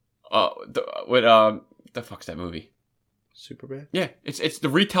 The fuck's that movie? Superbad? Yeah, it's the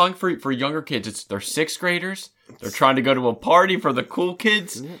retelling for younger kids. They're 6th graders. They're trying to go to a party for the cool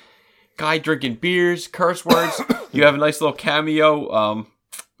kids. Mm-hmm. Guy drinking beers, curse words. You have a nice little cameo.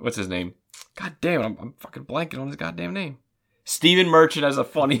 What's his name? God damn it, I'm fucking blanking on his goddamn name. Stephen Merchant has a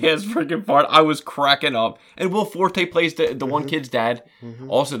funny ass freaking part. I was cracking up. And Will Forte plays the one kid's dad. Mm-hmm.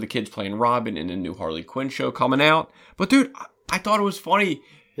 Also, the kid's playing Robin in the new Harley Quinn show coming out. But dude, I thought it was funny.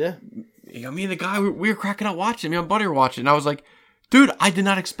 Yeah. Me and the guy, we were cracking up watching. Me and my buddy were watching. And I was like, Dude, I did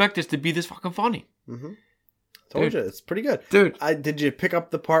not expect this to be this fucking funny. Told you, it's pretty good. Dude. Did you pick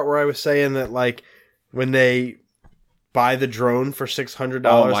up the part where I was saying that, like, when they buy the drone for $600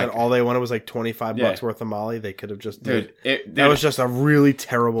 and all they wanted was like $25 worth of Molly, they could have just that was just a really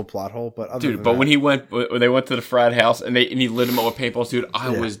terrible plot hole. But when they went to the frat house and he lit him up with paintballs, dude, I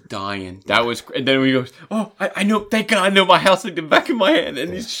was dying. That was, and then he goes, "Oh, I know, thank God, I know my house like the back of my hand,"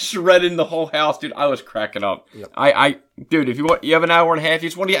 and he's shredding the whole house, dude. I was cracking up. Yep. Dude, if you have an hour and a half, you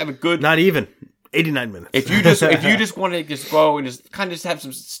just want to have a good, not even 89 minutes. If you just want to just go and just kind of just have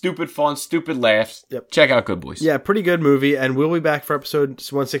some stupid fun, stupid laughs, check out Good Boys. Yeah, pretty good movie. And we'll be back for episode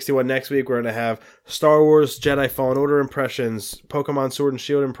 161 next week. We're going to have Star Wars Jedi Fallen Order impressions, Pokemon Sword and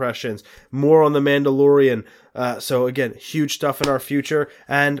Shield impressions, more on The Mandalorian. So again, huge stuff in our future.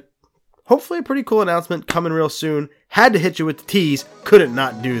 And hopefully a pretty cool announcement coming real soon. Had to hit you with the tease. Couldn't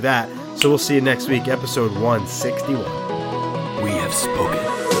not do that. So we'll see you next week, episode 161. We have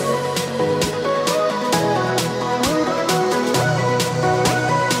spoken.